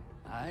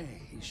 Aye,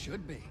 he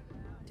should be.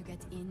 To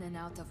get in and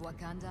out of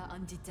Wakanda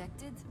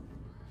undetected?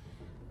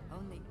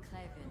 Only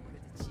Craven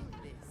could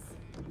achieve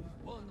this.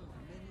 One of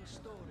many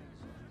stories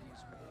in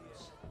these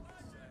woods.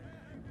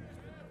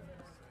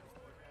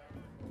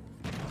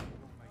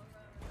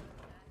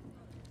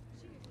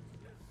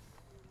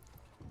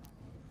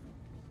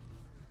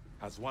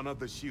 Has one of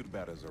the shield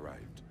bearers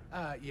arrived?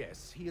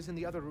 Yes, he is in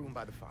the other room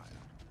by the fire.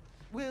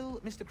 Will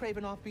Mr.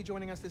 Cravenoff be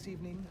joining us this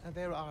evening?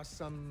 There are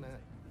some...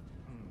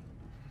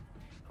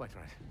 Quite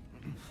right.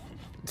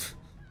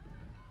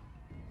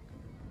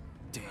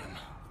 Damn,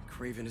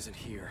 Craven isn't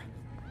here.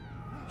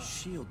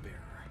 Shield bearer.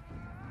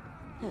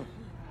 Huh.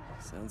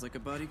 Sounds like a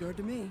bodyguard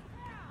to me.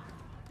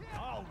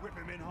 I'll rip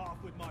him in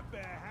half with my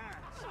bare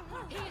hands.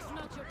 He is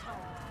not your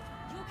target.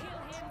 You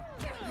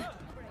kill him.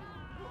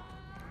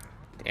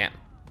 Damn.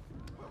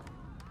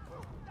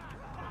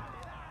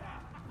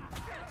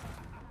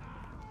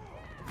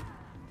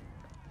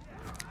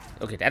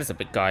 Okay, that is a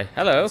big guy.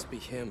 Hello. Must be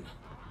him.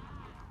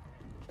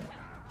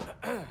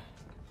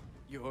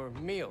 Your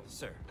meal,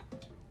 sir.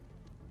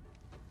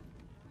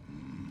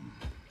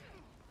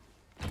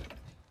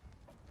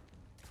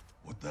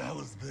 What the hell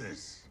is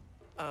this?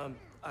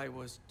 I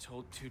was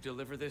told to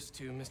deliver this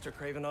to Mr.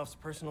 Kravinoff's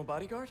personal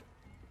bodyguard?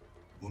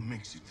 What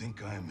makes you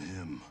think I'm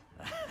him?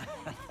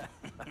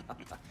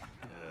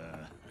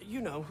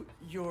 You know,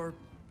 you're,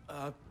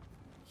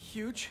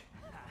 huge.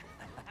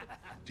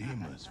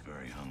 Dima's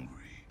very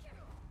hungry.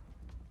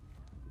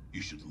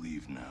 You should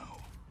leave now.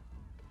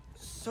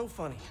 So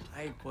funny.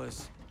 I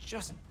was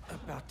just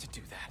about to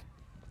do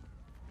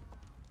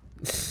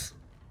that.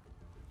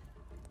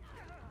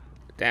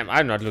 Damn,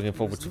 I'm not looking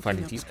forward to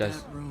finding these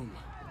guys. Room.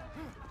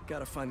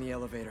 Gotta find the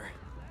elevator.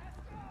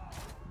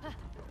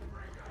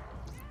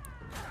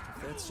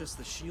 If that's just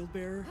the shield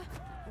bearer,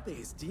 how big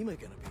is Dima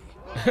gonna be?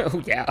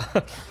 Oh yeah.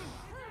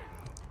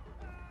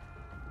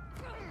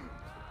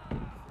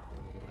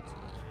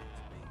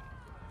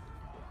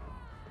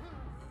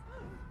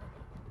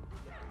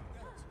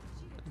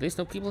 There's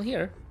no people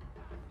here.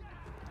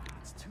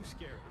 It's too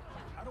scary.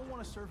 I don't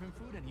want to serve him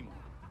food anymore.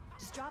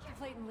 Just drop your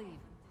plate and leave.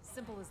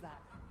 Simple as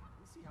that.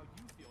 We'll see how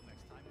you feel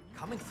next time.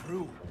 Coming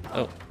through.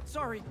 Oh.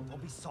 Sorry.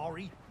 Don't be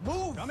sorry.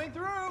 Move! Coming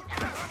through!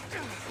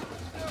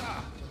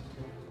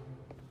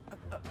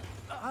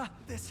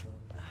 This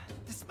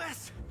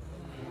mess.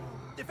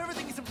 If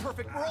everything isn't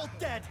perfect, we're all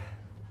dead.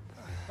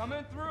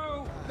 Coming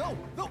through! No,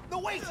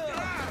 wait!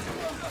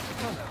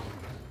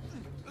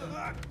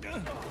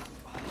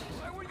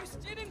 Why were you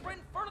standing right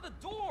in front of the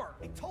door?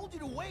 I told you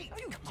to wait. No,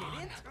 you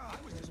didn't. I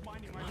was just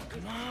minding my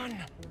Come on.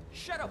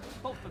 Shut up,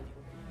 both of you.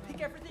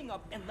 Pick everything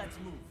up and let's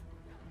move.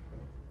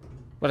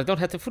 But I don't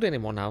have the food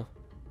anymore now.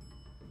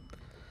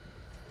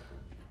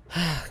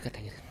 God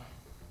dang it.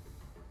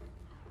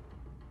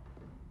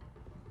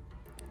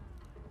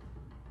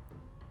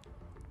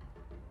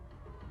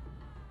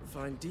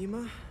 Find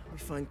Dima, we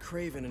find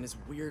Kraven and his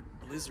weird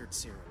blizzard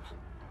serum.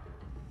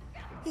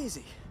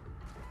 Easy.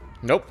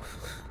 Nope.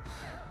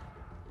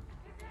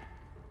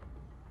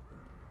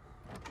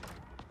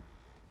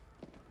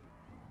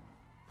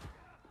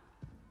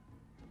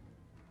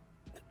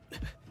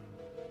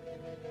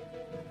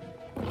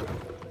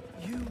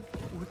 You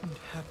wouldn't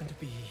happen to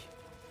be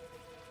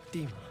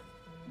Dima?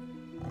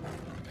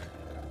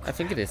 I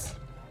think it is.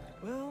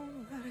 Well,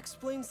 that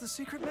explains the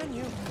secret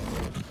menu.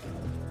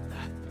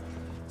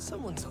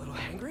 Someone's a little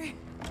hangry.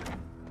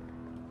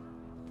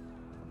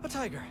 A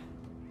tiger.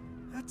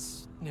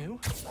 That's new.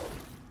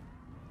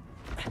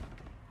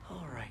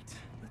 All right,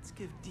 let's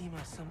give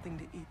Dima something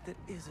to eat that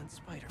isn't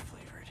spider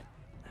flavored.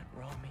 That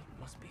raw meat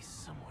must be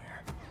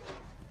somewhere.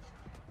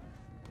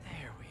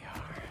 There we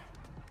are.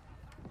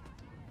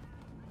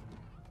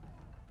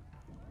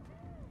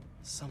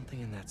 Something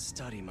in that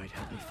study might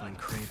help me find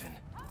Kraven.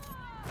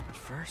 But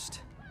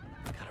first,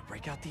 I gotta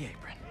break out the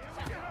apron.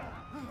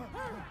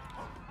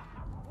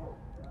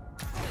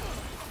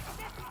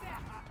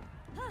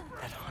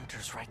 That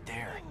hunter's right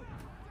there.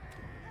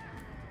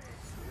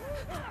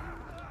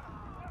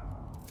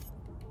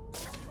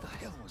 What the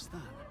hell was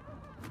that?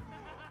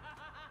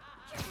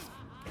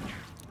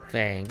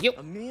 Thank you.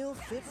 A meal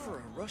fit for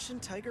a Russian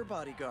tiger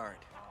bodyguard.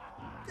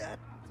 That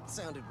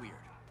sounded weird.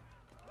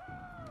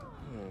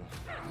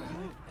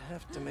 Might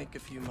have to make a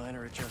few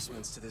minor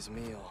adjustments to this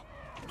meal.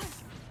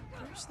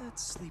 Where's that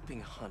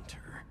sleeping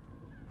hunter?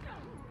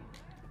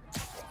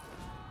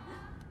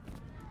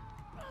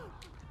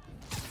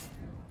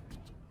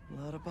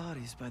 A lot of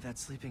bodies by that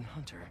sleeping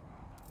hunter.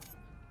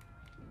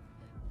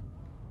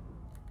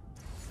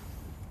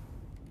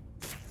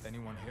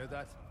 Anyone hear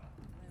that?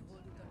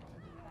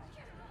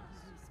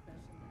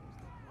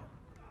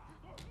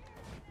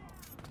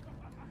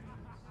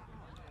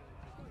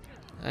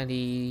 I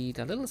need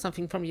a little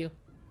something from you.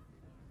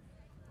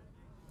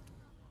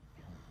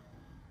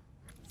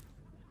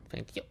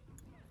 Thank you.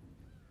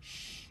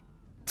 Shh.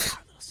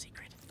 Our little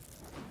secret.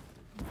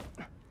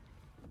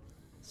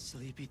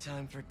 Sleepy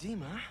time for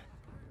Dima.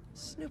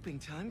 Snooping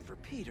time for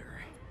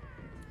Peter.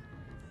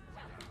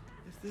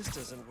 If this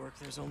doesn't work,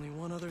 there's only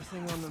one other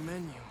thing on the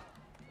menu.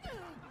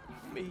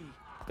 Me.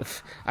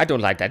 I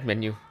don't like that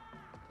menu.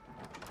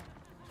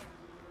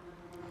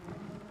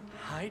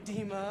 Hi,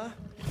 Dima.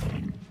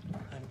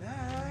 I'm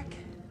back.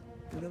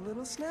 With a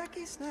little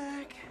snacky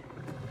snack.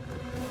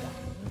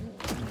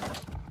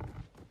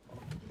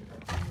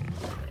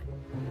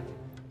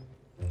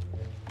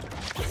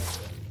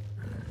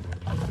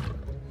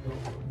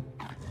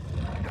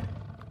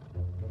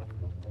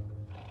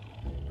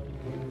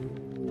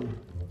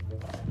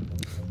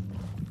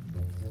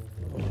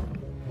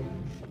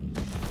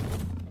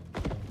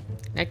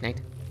 Night,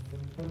 night.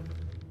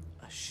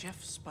 A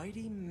Chef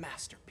Spidey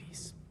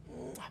masterpiece.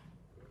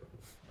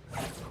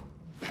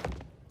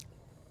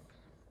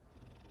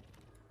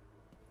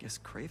 Guess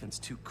Kraven's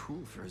too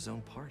cool for his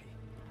own party.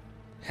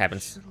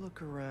 Happens. Should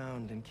look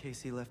around in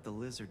case he left the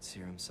lizard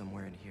serum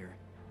somewhere in here.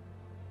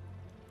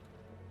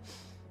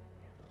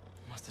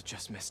 Must have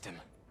just missed him.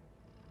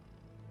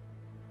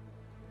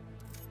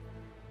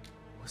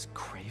 Was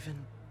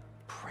Kraven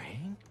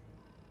praying?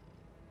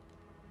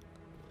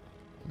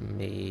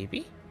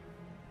 Maybe.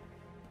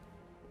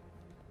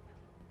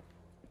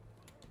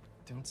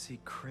 Don't see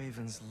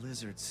Kraven's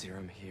lizard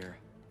serum here.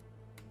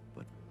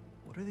 But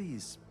what are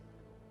these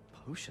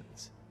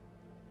potions?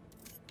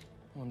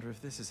 Wonder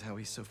if this is how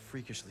he's so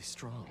freakishly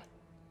strong.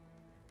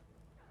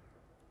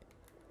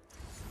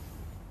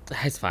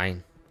 It's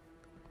fine.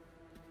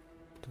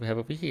 Do we have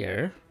over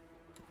here?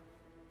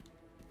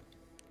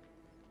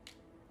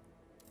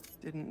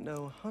 Didn't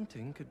know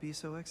hunting could be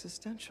so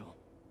existential.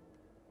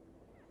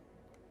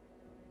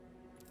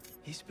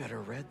 He's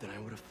better read than I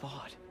would have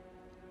thought.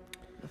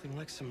 Nothing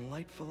like some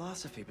light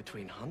philosophy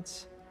between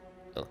hunts.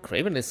 Well,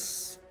 Craven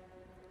is,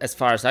 as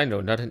far as I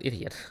know, not an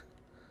idiot.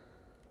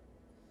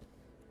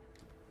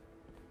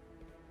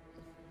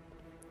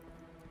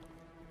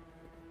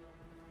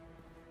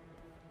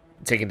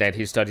 Taking that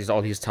he studies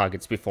all his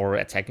targets before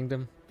attacking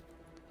them,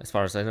 as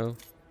far as I know.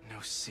 No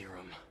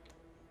serum.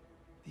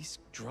 These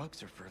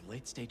drugs are for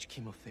late-stage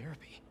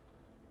chemotherapy.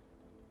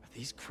 Are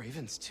these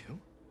Cravens too?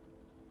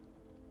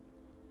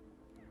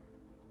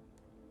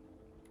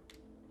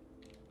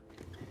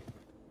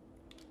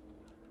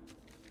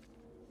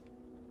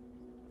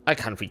 I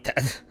can't read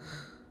that.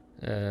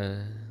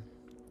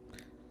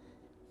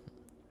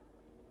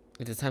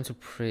 It is time to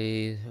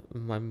pray.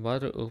 My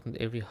mother opened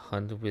every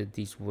hunt with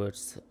these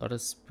words.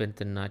 Others spent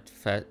the night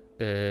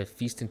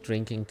feasting,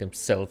 drinking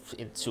themselves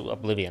into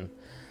oblivion.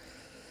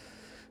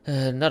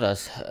 Not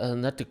us,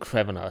 not the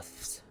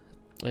Cravenoths.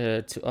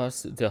 To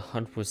us, the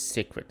hunt was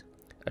sacred,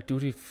 a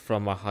duty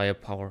from a higher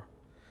power.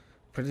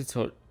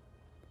 Predators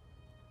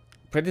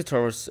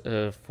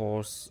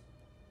force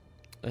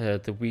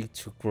the weak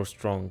to grow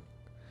strong.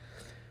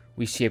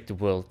 We shape the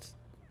world.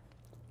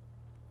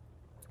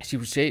 She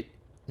would say,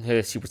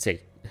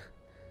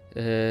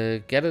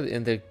 gathered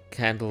in the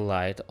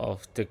candlelight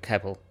of the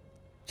chapel.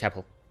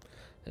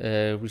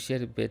 We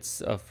shared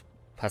bits of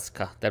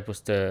Pascha. That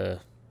was the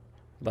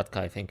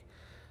vodka, I think.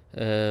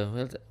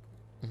 Well,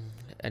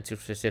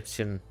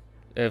 anti-perception.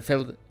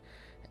 Felt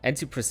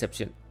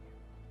anti-perception.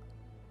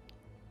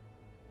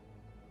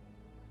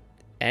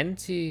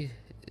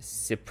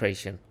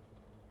 Anti-separation.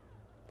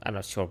 I'm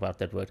not sure about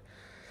that word.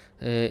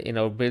 In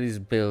our bellies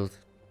build,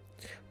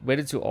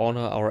 ready to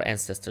honor our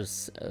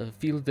ancestors.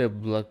 Feel the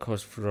blood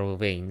course through our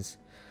veins.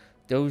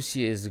 Though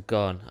she is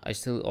gone, I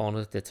still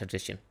honor the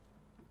tradition.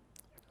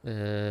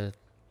 The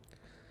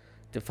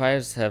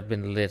fires have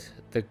been lit,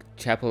 the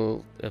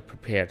chapel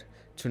prepared.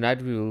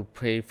 Tonight we will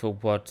pray for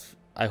what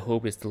I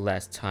hope is the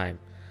last time.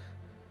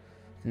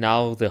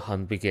 Now the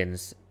hunt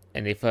begins,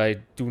 and if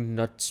I do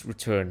not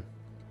return,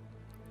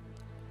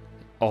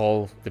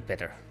 all the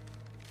better.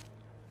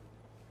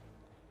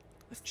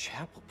 The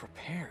chapel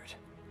prepared.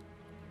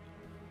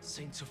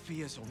 St.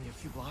 Sophia's only a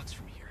few blocks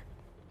from here.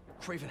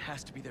 Craven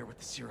has to be there with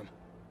the serum.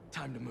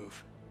 Time to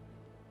move.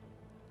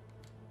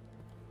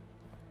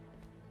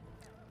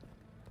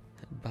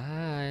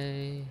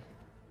 Bye.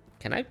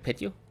 Can I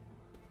pet you?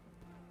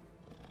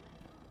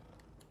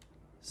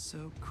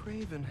 So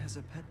Craven has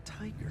a pet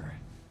tiger.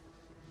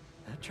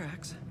 That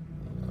tracks.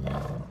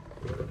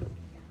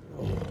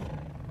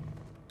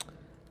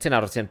 10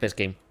 out of 10, best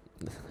game.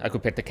 I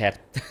could pet the cat.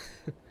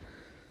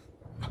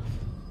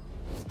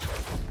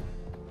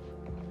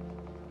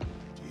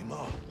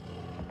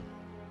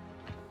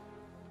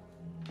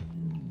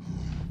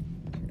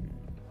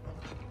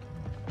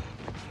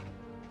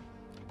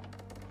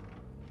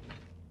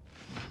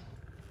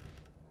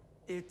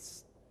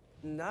 It's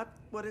not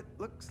what it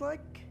looks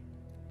like.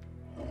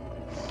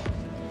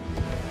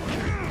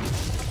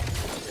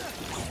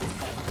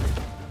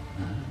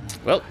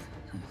 Well,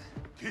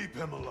 keep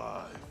him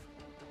alive.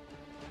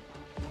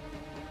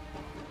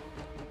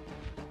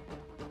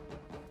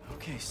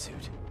 Okay,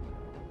 Suit.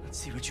 Let's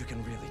see what you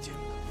can really do.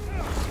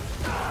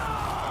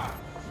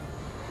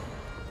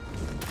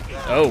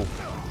 Oh,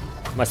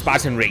 my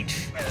Spartan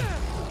rage.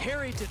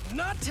 Harry did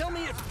not tell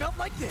me it felt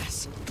like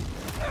this.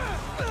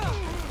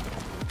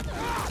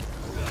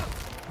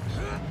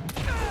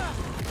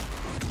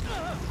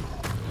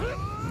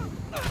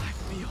 I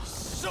feel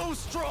so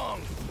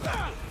strong.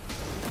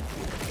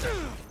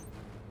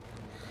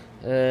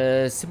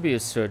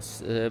 Symbiote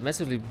Surge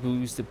massively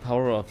boosts the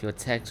power of your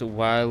attacks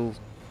while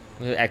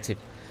active.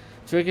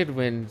 Triggered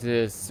when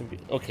the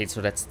okay,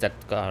 so that's that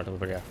guard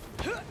over there.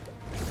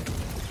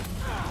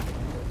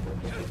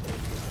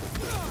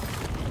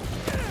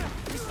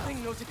 This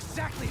thing knows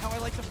exactly how I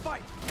like to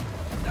fight.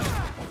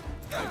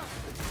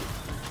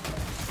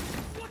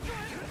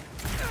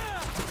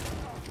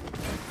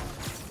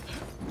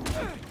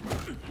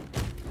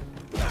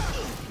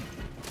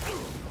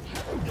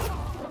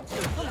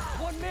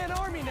 One-man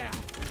army now.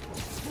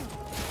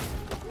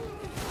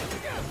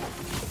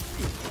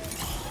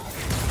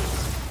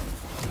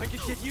 I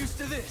could get used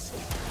to this.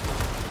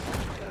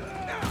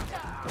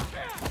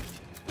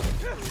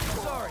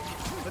 Sorry,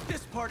 but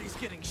this party's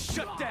getting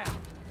shut down.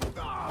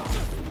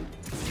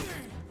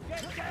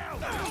 Get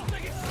down!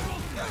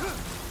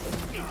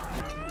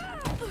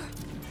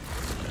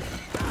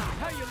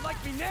 How you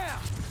like me now?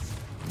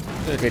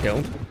 They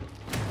don't.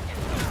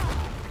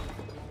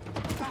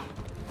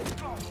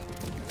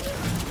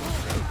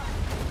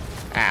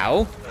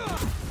 Ow.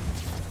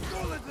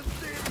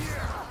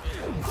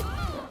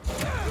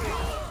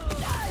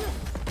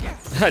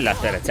 I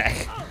love that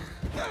attack.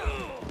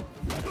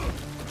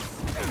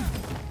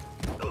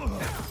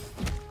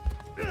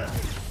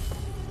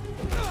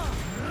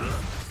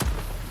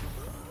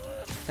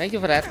 Thank you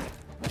for that.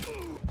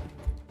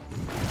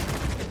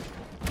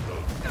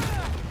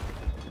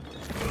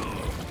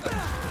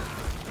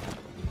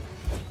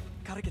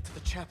 Gotta get to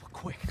the chapel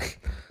quick.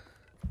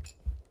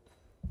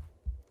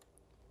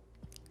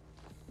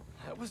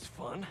 That was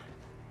fun.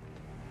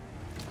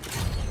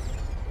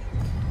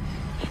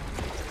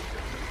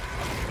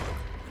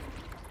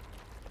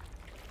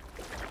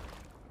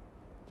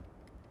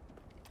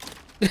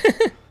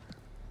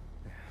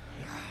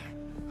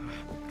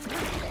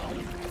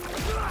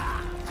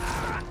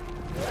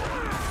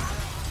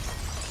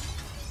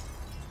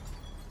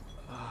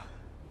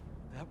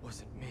 That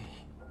wasn't me.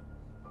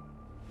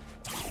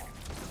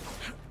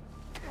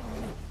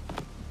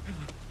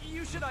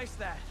 You should ice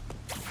that.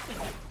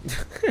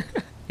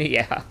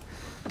 Yeah.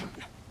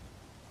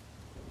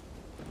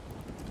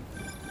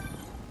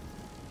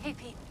 Hey,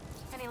 Pete.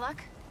 Any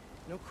luck?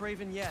 No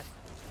Craven yet.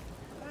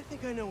 But I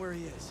think I know where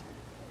he is.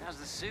 How's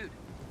the suit?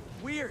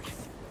 Weird.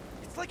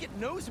 It's like it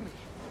knows me.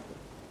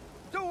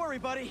 Don't worry,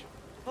 buddy.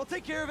 I'll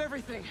take care of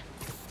everything.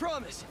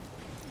 Promise.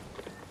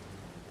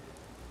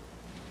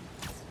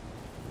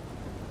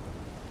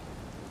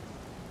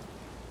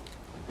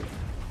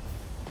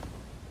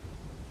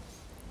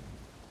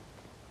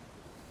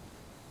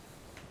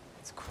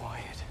 It's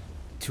quiet.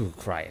 Too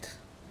quiet.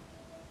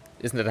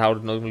 Isn't that how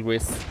it normally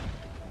is?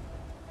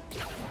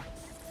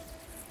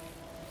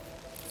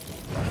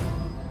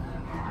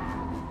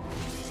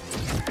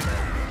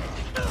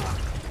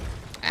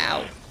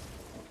 Ow.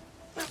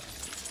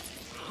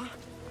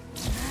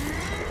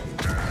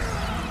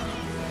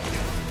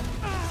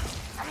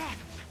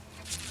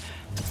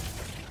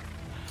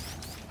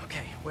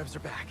 Okay, webs are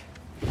back.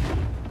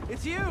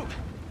 It's you!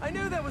 I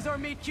knew that was our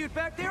meet cute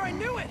back there, I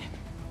knew it!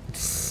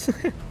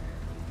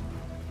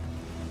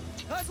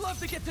 I'd love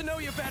to get to know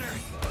you better,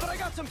 but I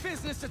got some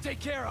business to take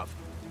care of.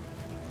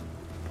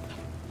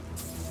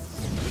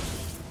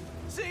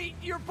 See,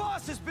 your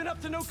boss has been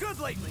up to no good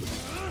lately.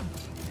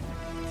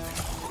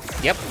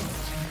 Yep.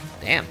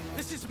 Damn.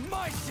 This is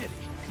my city,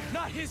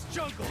 not his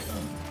jungle.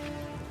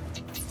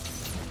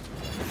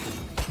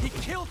 He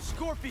killed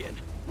Scorpion.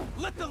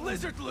 Let the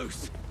lizard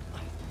loose.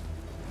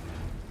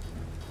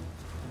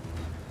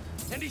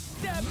 And he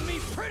stabbed me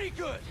pretty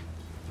good.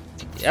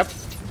 Yep.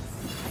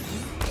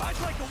 I'd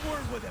like a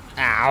word with him.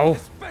 Ow.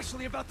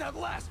 Especially about that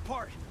last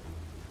part.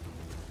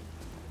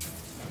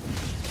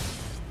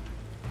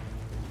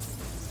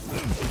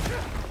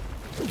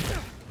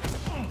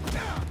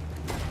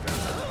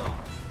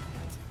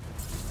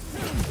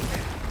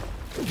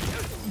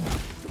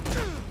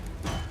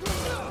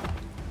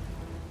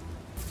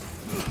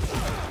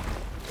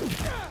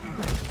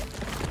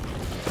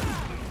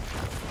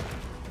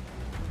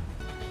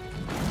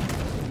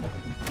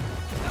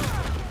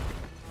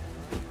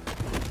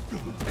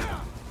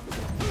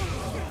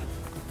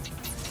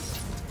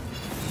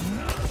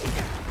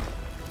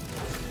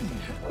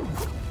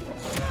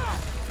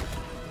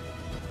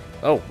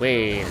 Oh,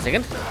 wait a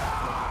second.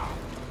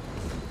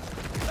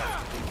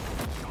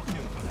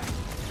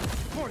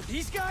 More of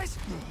these guys?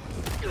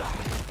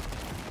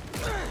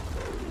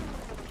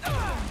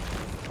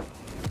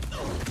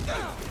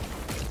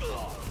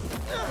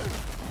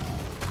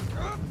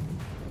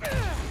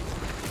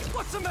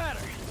 What's the matter?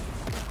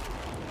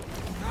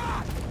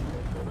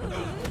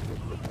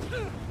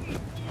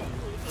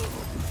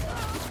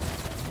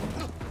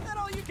 That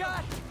all you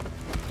got?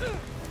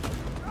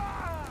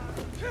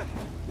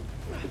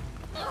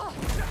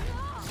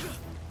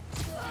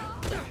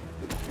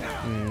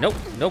 Nope,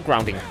 no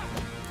grounding.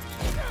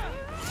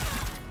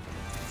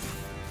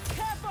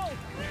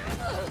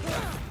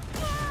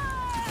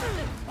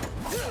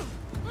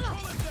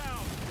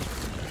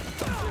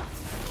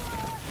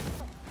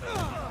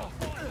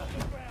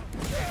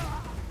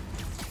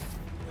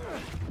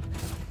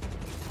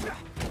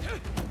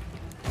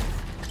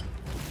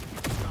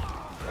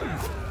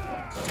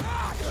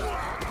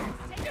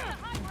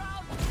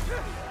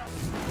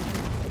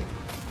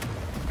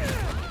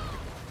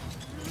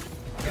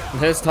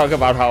 Let's talk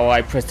about how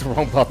I pressed the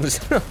wrong buttons.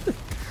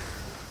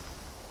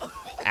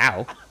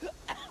 Ow.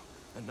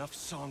 Enough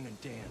song and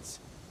dance.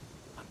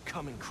 I'm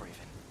coming, Craven.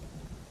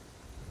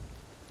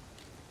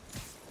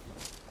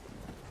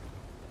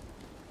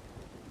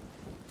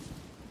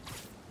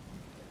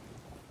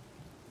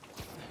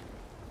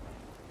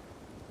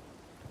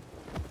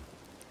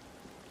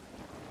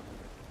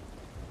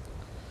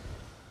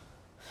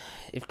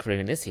 If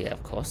Craven is here,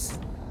 of course.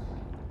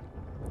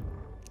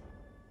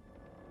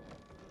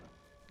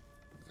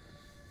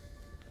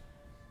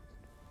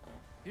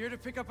 Here to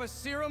pick up a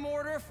serum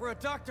order for a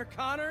Dr.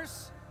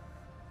 Connors?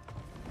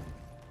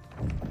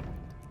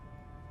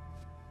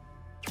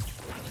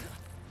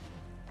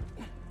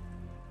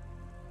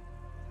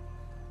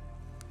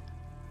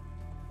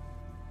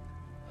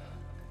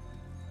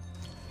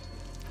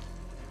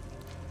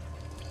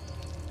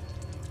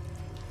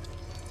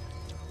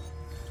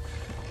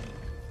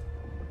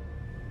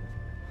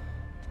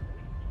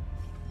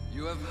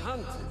 You have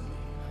hunted me.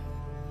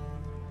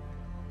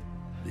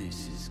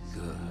 This is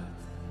good.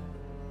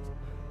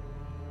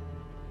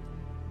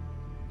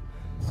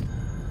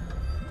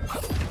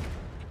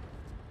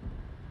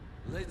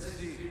 Let's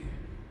see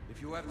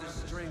if you have the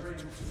strength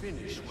to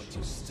finish what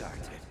you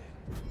started.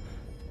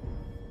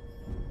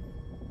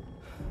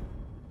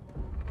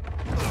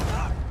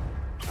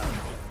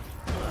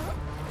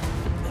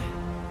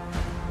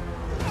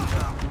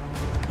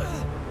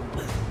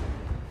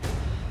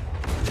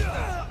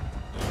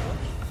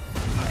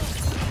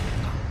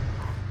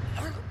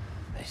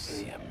 I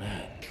see a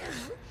man.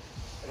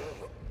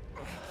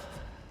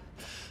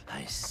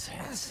 I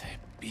sense a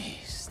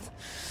beast.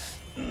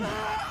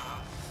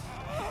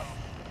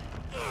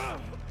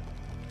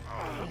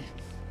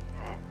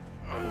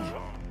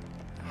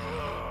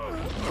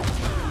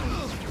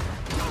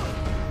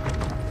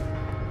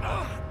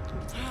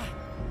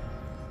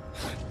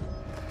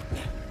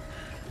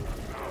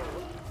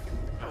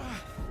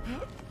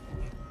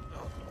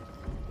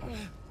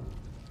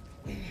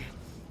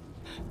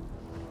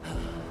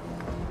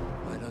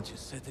 Why don't you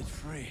set it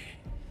free?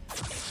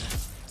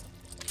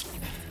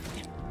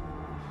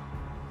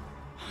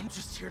 I'm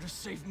just here to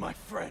save my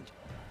friend.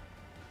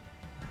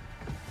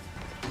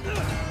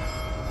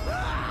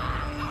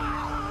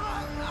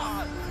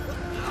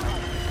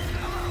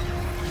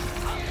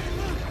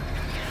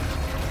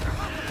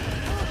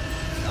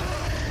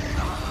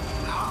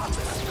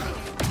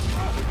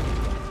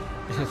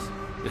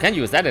 You can't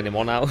use that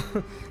anymore now.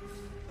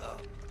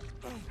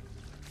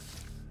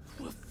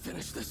 We'll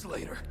finish this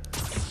later.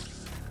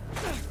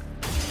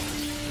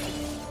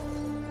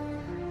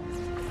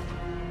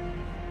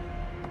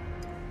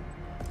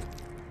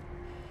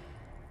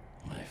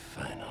 My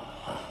final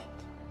hunt.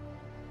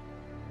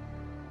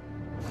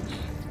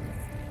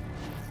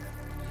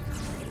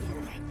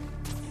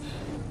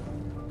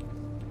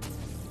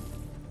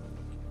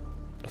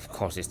 Of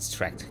course it's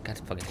tracked. Can't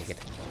fucking take it.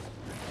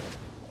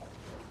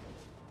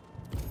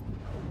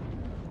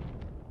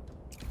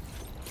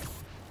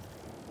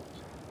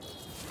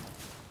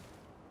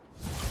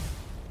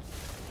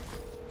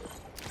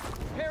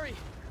 Harry!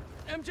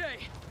 MJ!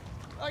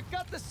 I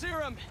got the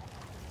serum!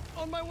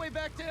 On my way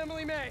back to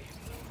Emily May!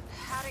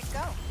 How'd it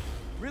go?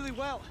 Really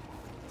well.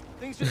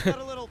 Things just got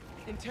a little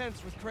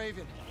intense with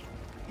Craven.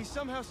 He's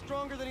somehow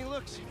stronger than he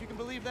looks, if you can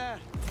believe that.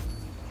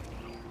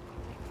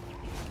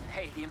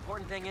 Hey, the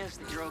important thing is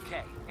that you're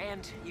okay,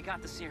 and you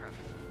got the serum.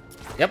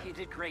 Yep. You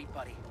did great,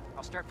 buddy.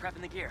 I'll start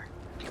prepping the gear.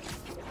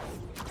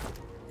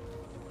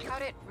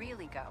 How'd it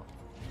really go?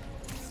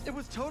 It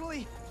was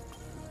totally...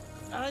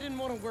 I didn't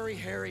want to worry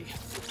Harry.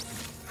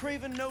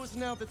 Craven knows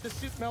now that the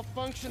suit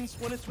malfunctions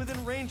when it's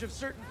within range of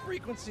certain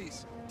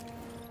frequencies.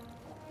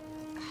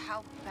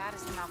 How bad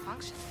is the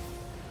malfunction?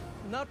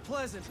 Not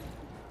pleasant,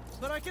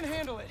 but I can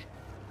handle it.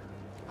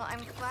 Well, I'm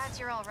glad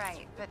you're all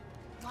right, but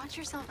watch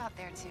yourself out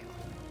there too.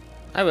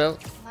 I will.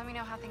 Let me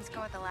know how things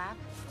go at the lab.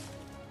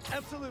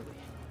 Absolutely.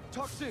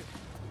 Talk soon.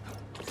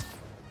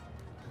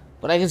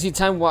 But I can see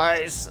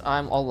time-wise,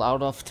 I'm all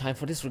out of time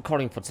for this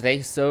recording for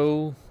today,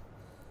 so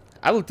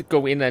I will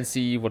go in and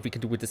see what we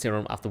can do with the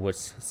serum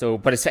afterwards. So,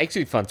 but it's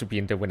actually fun to be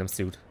in the Venom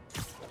suit.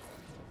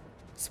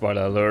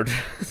 Spoiler alert.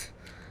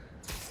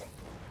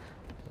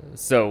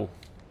 So,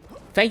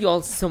 thank you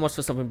all so much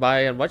for stopping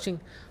by and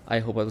watching. I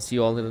hope I will see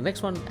you all in the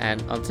next one,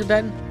 and until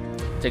then,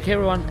 take care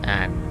everyone,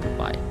 and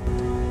bye.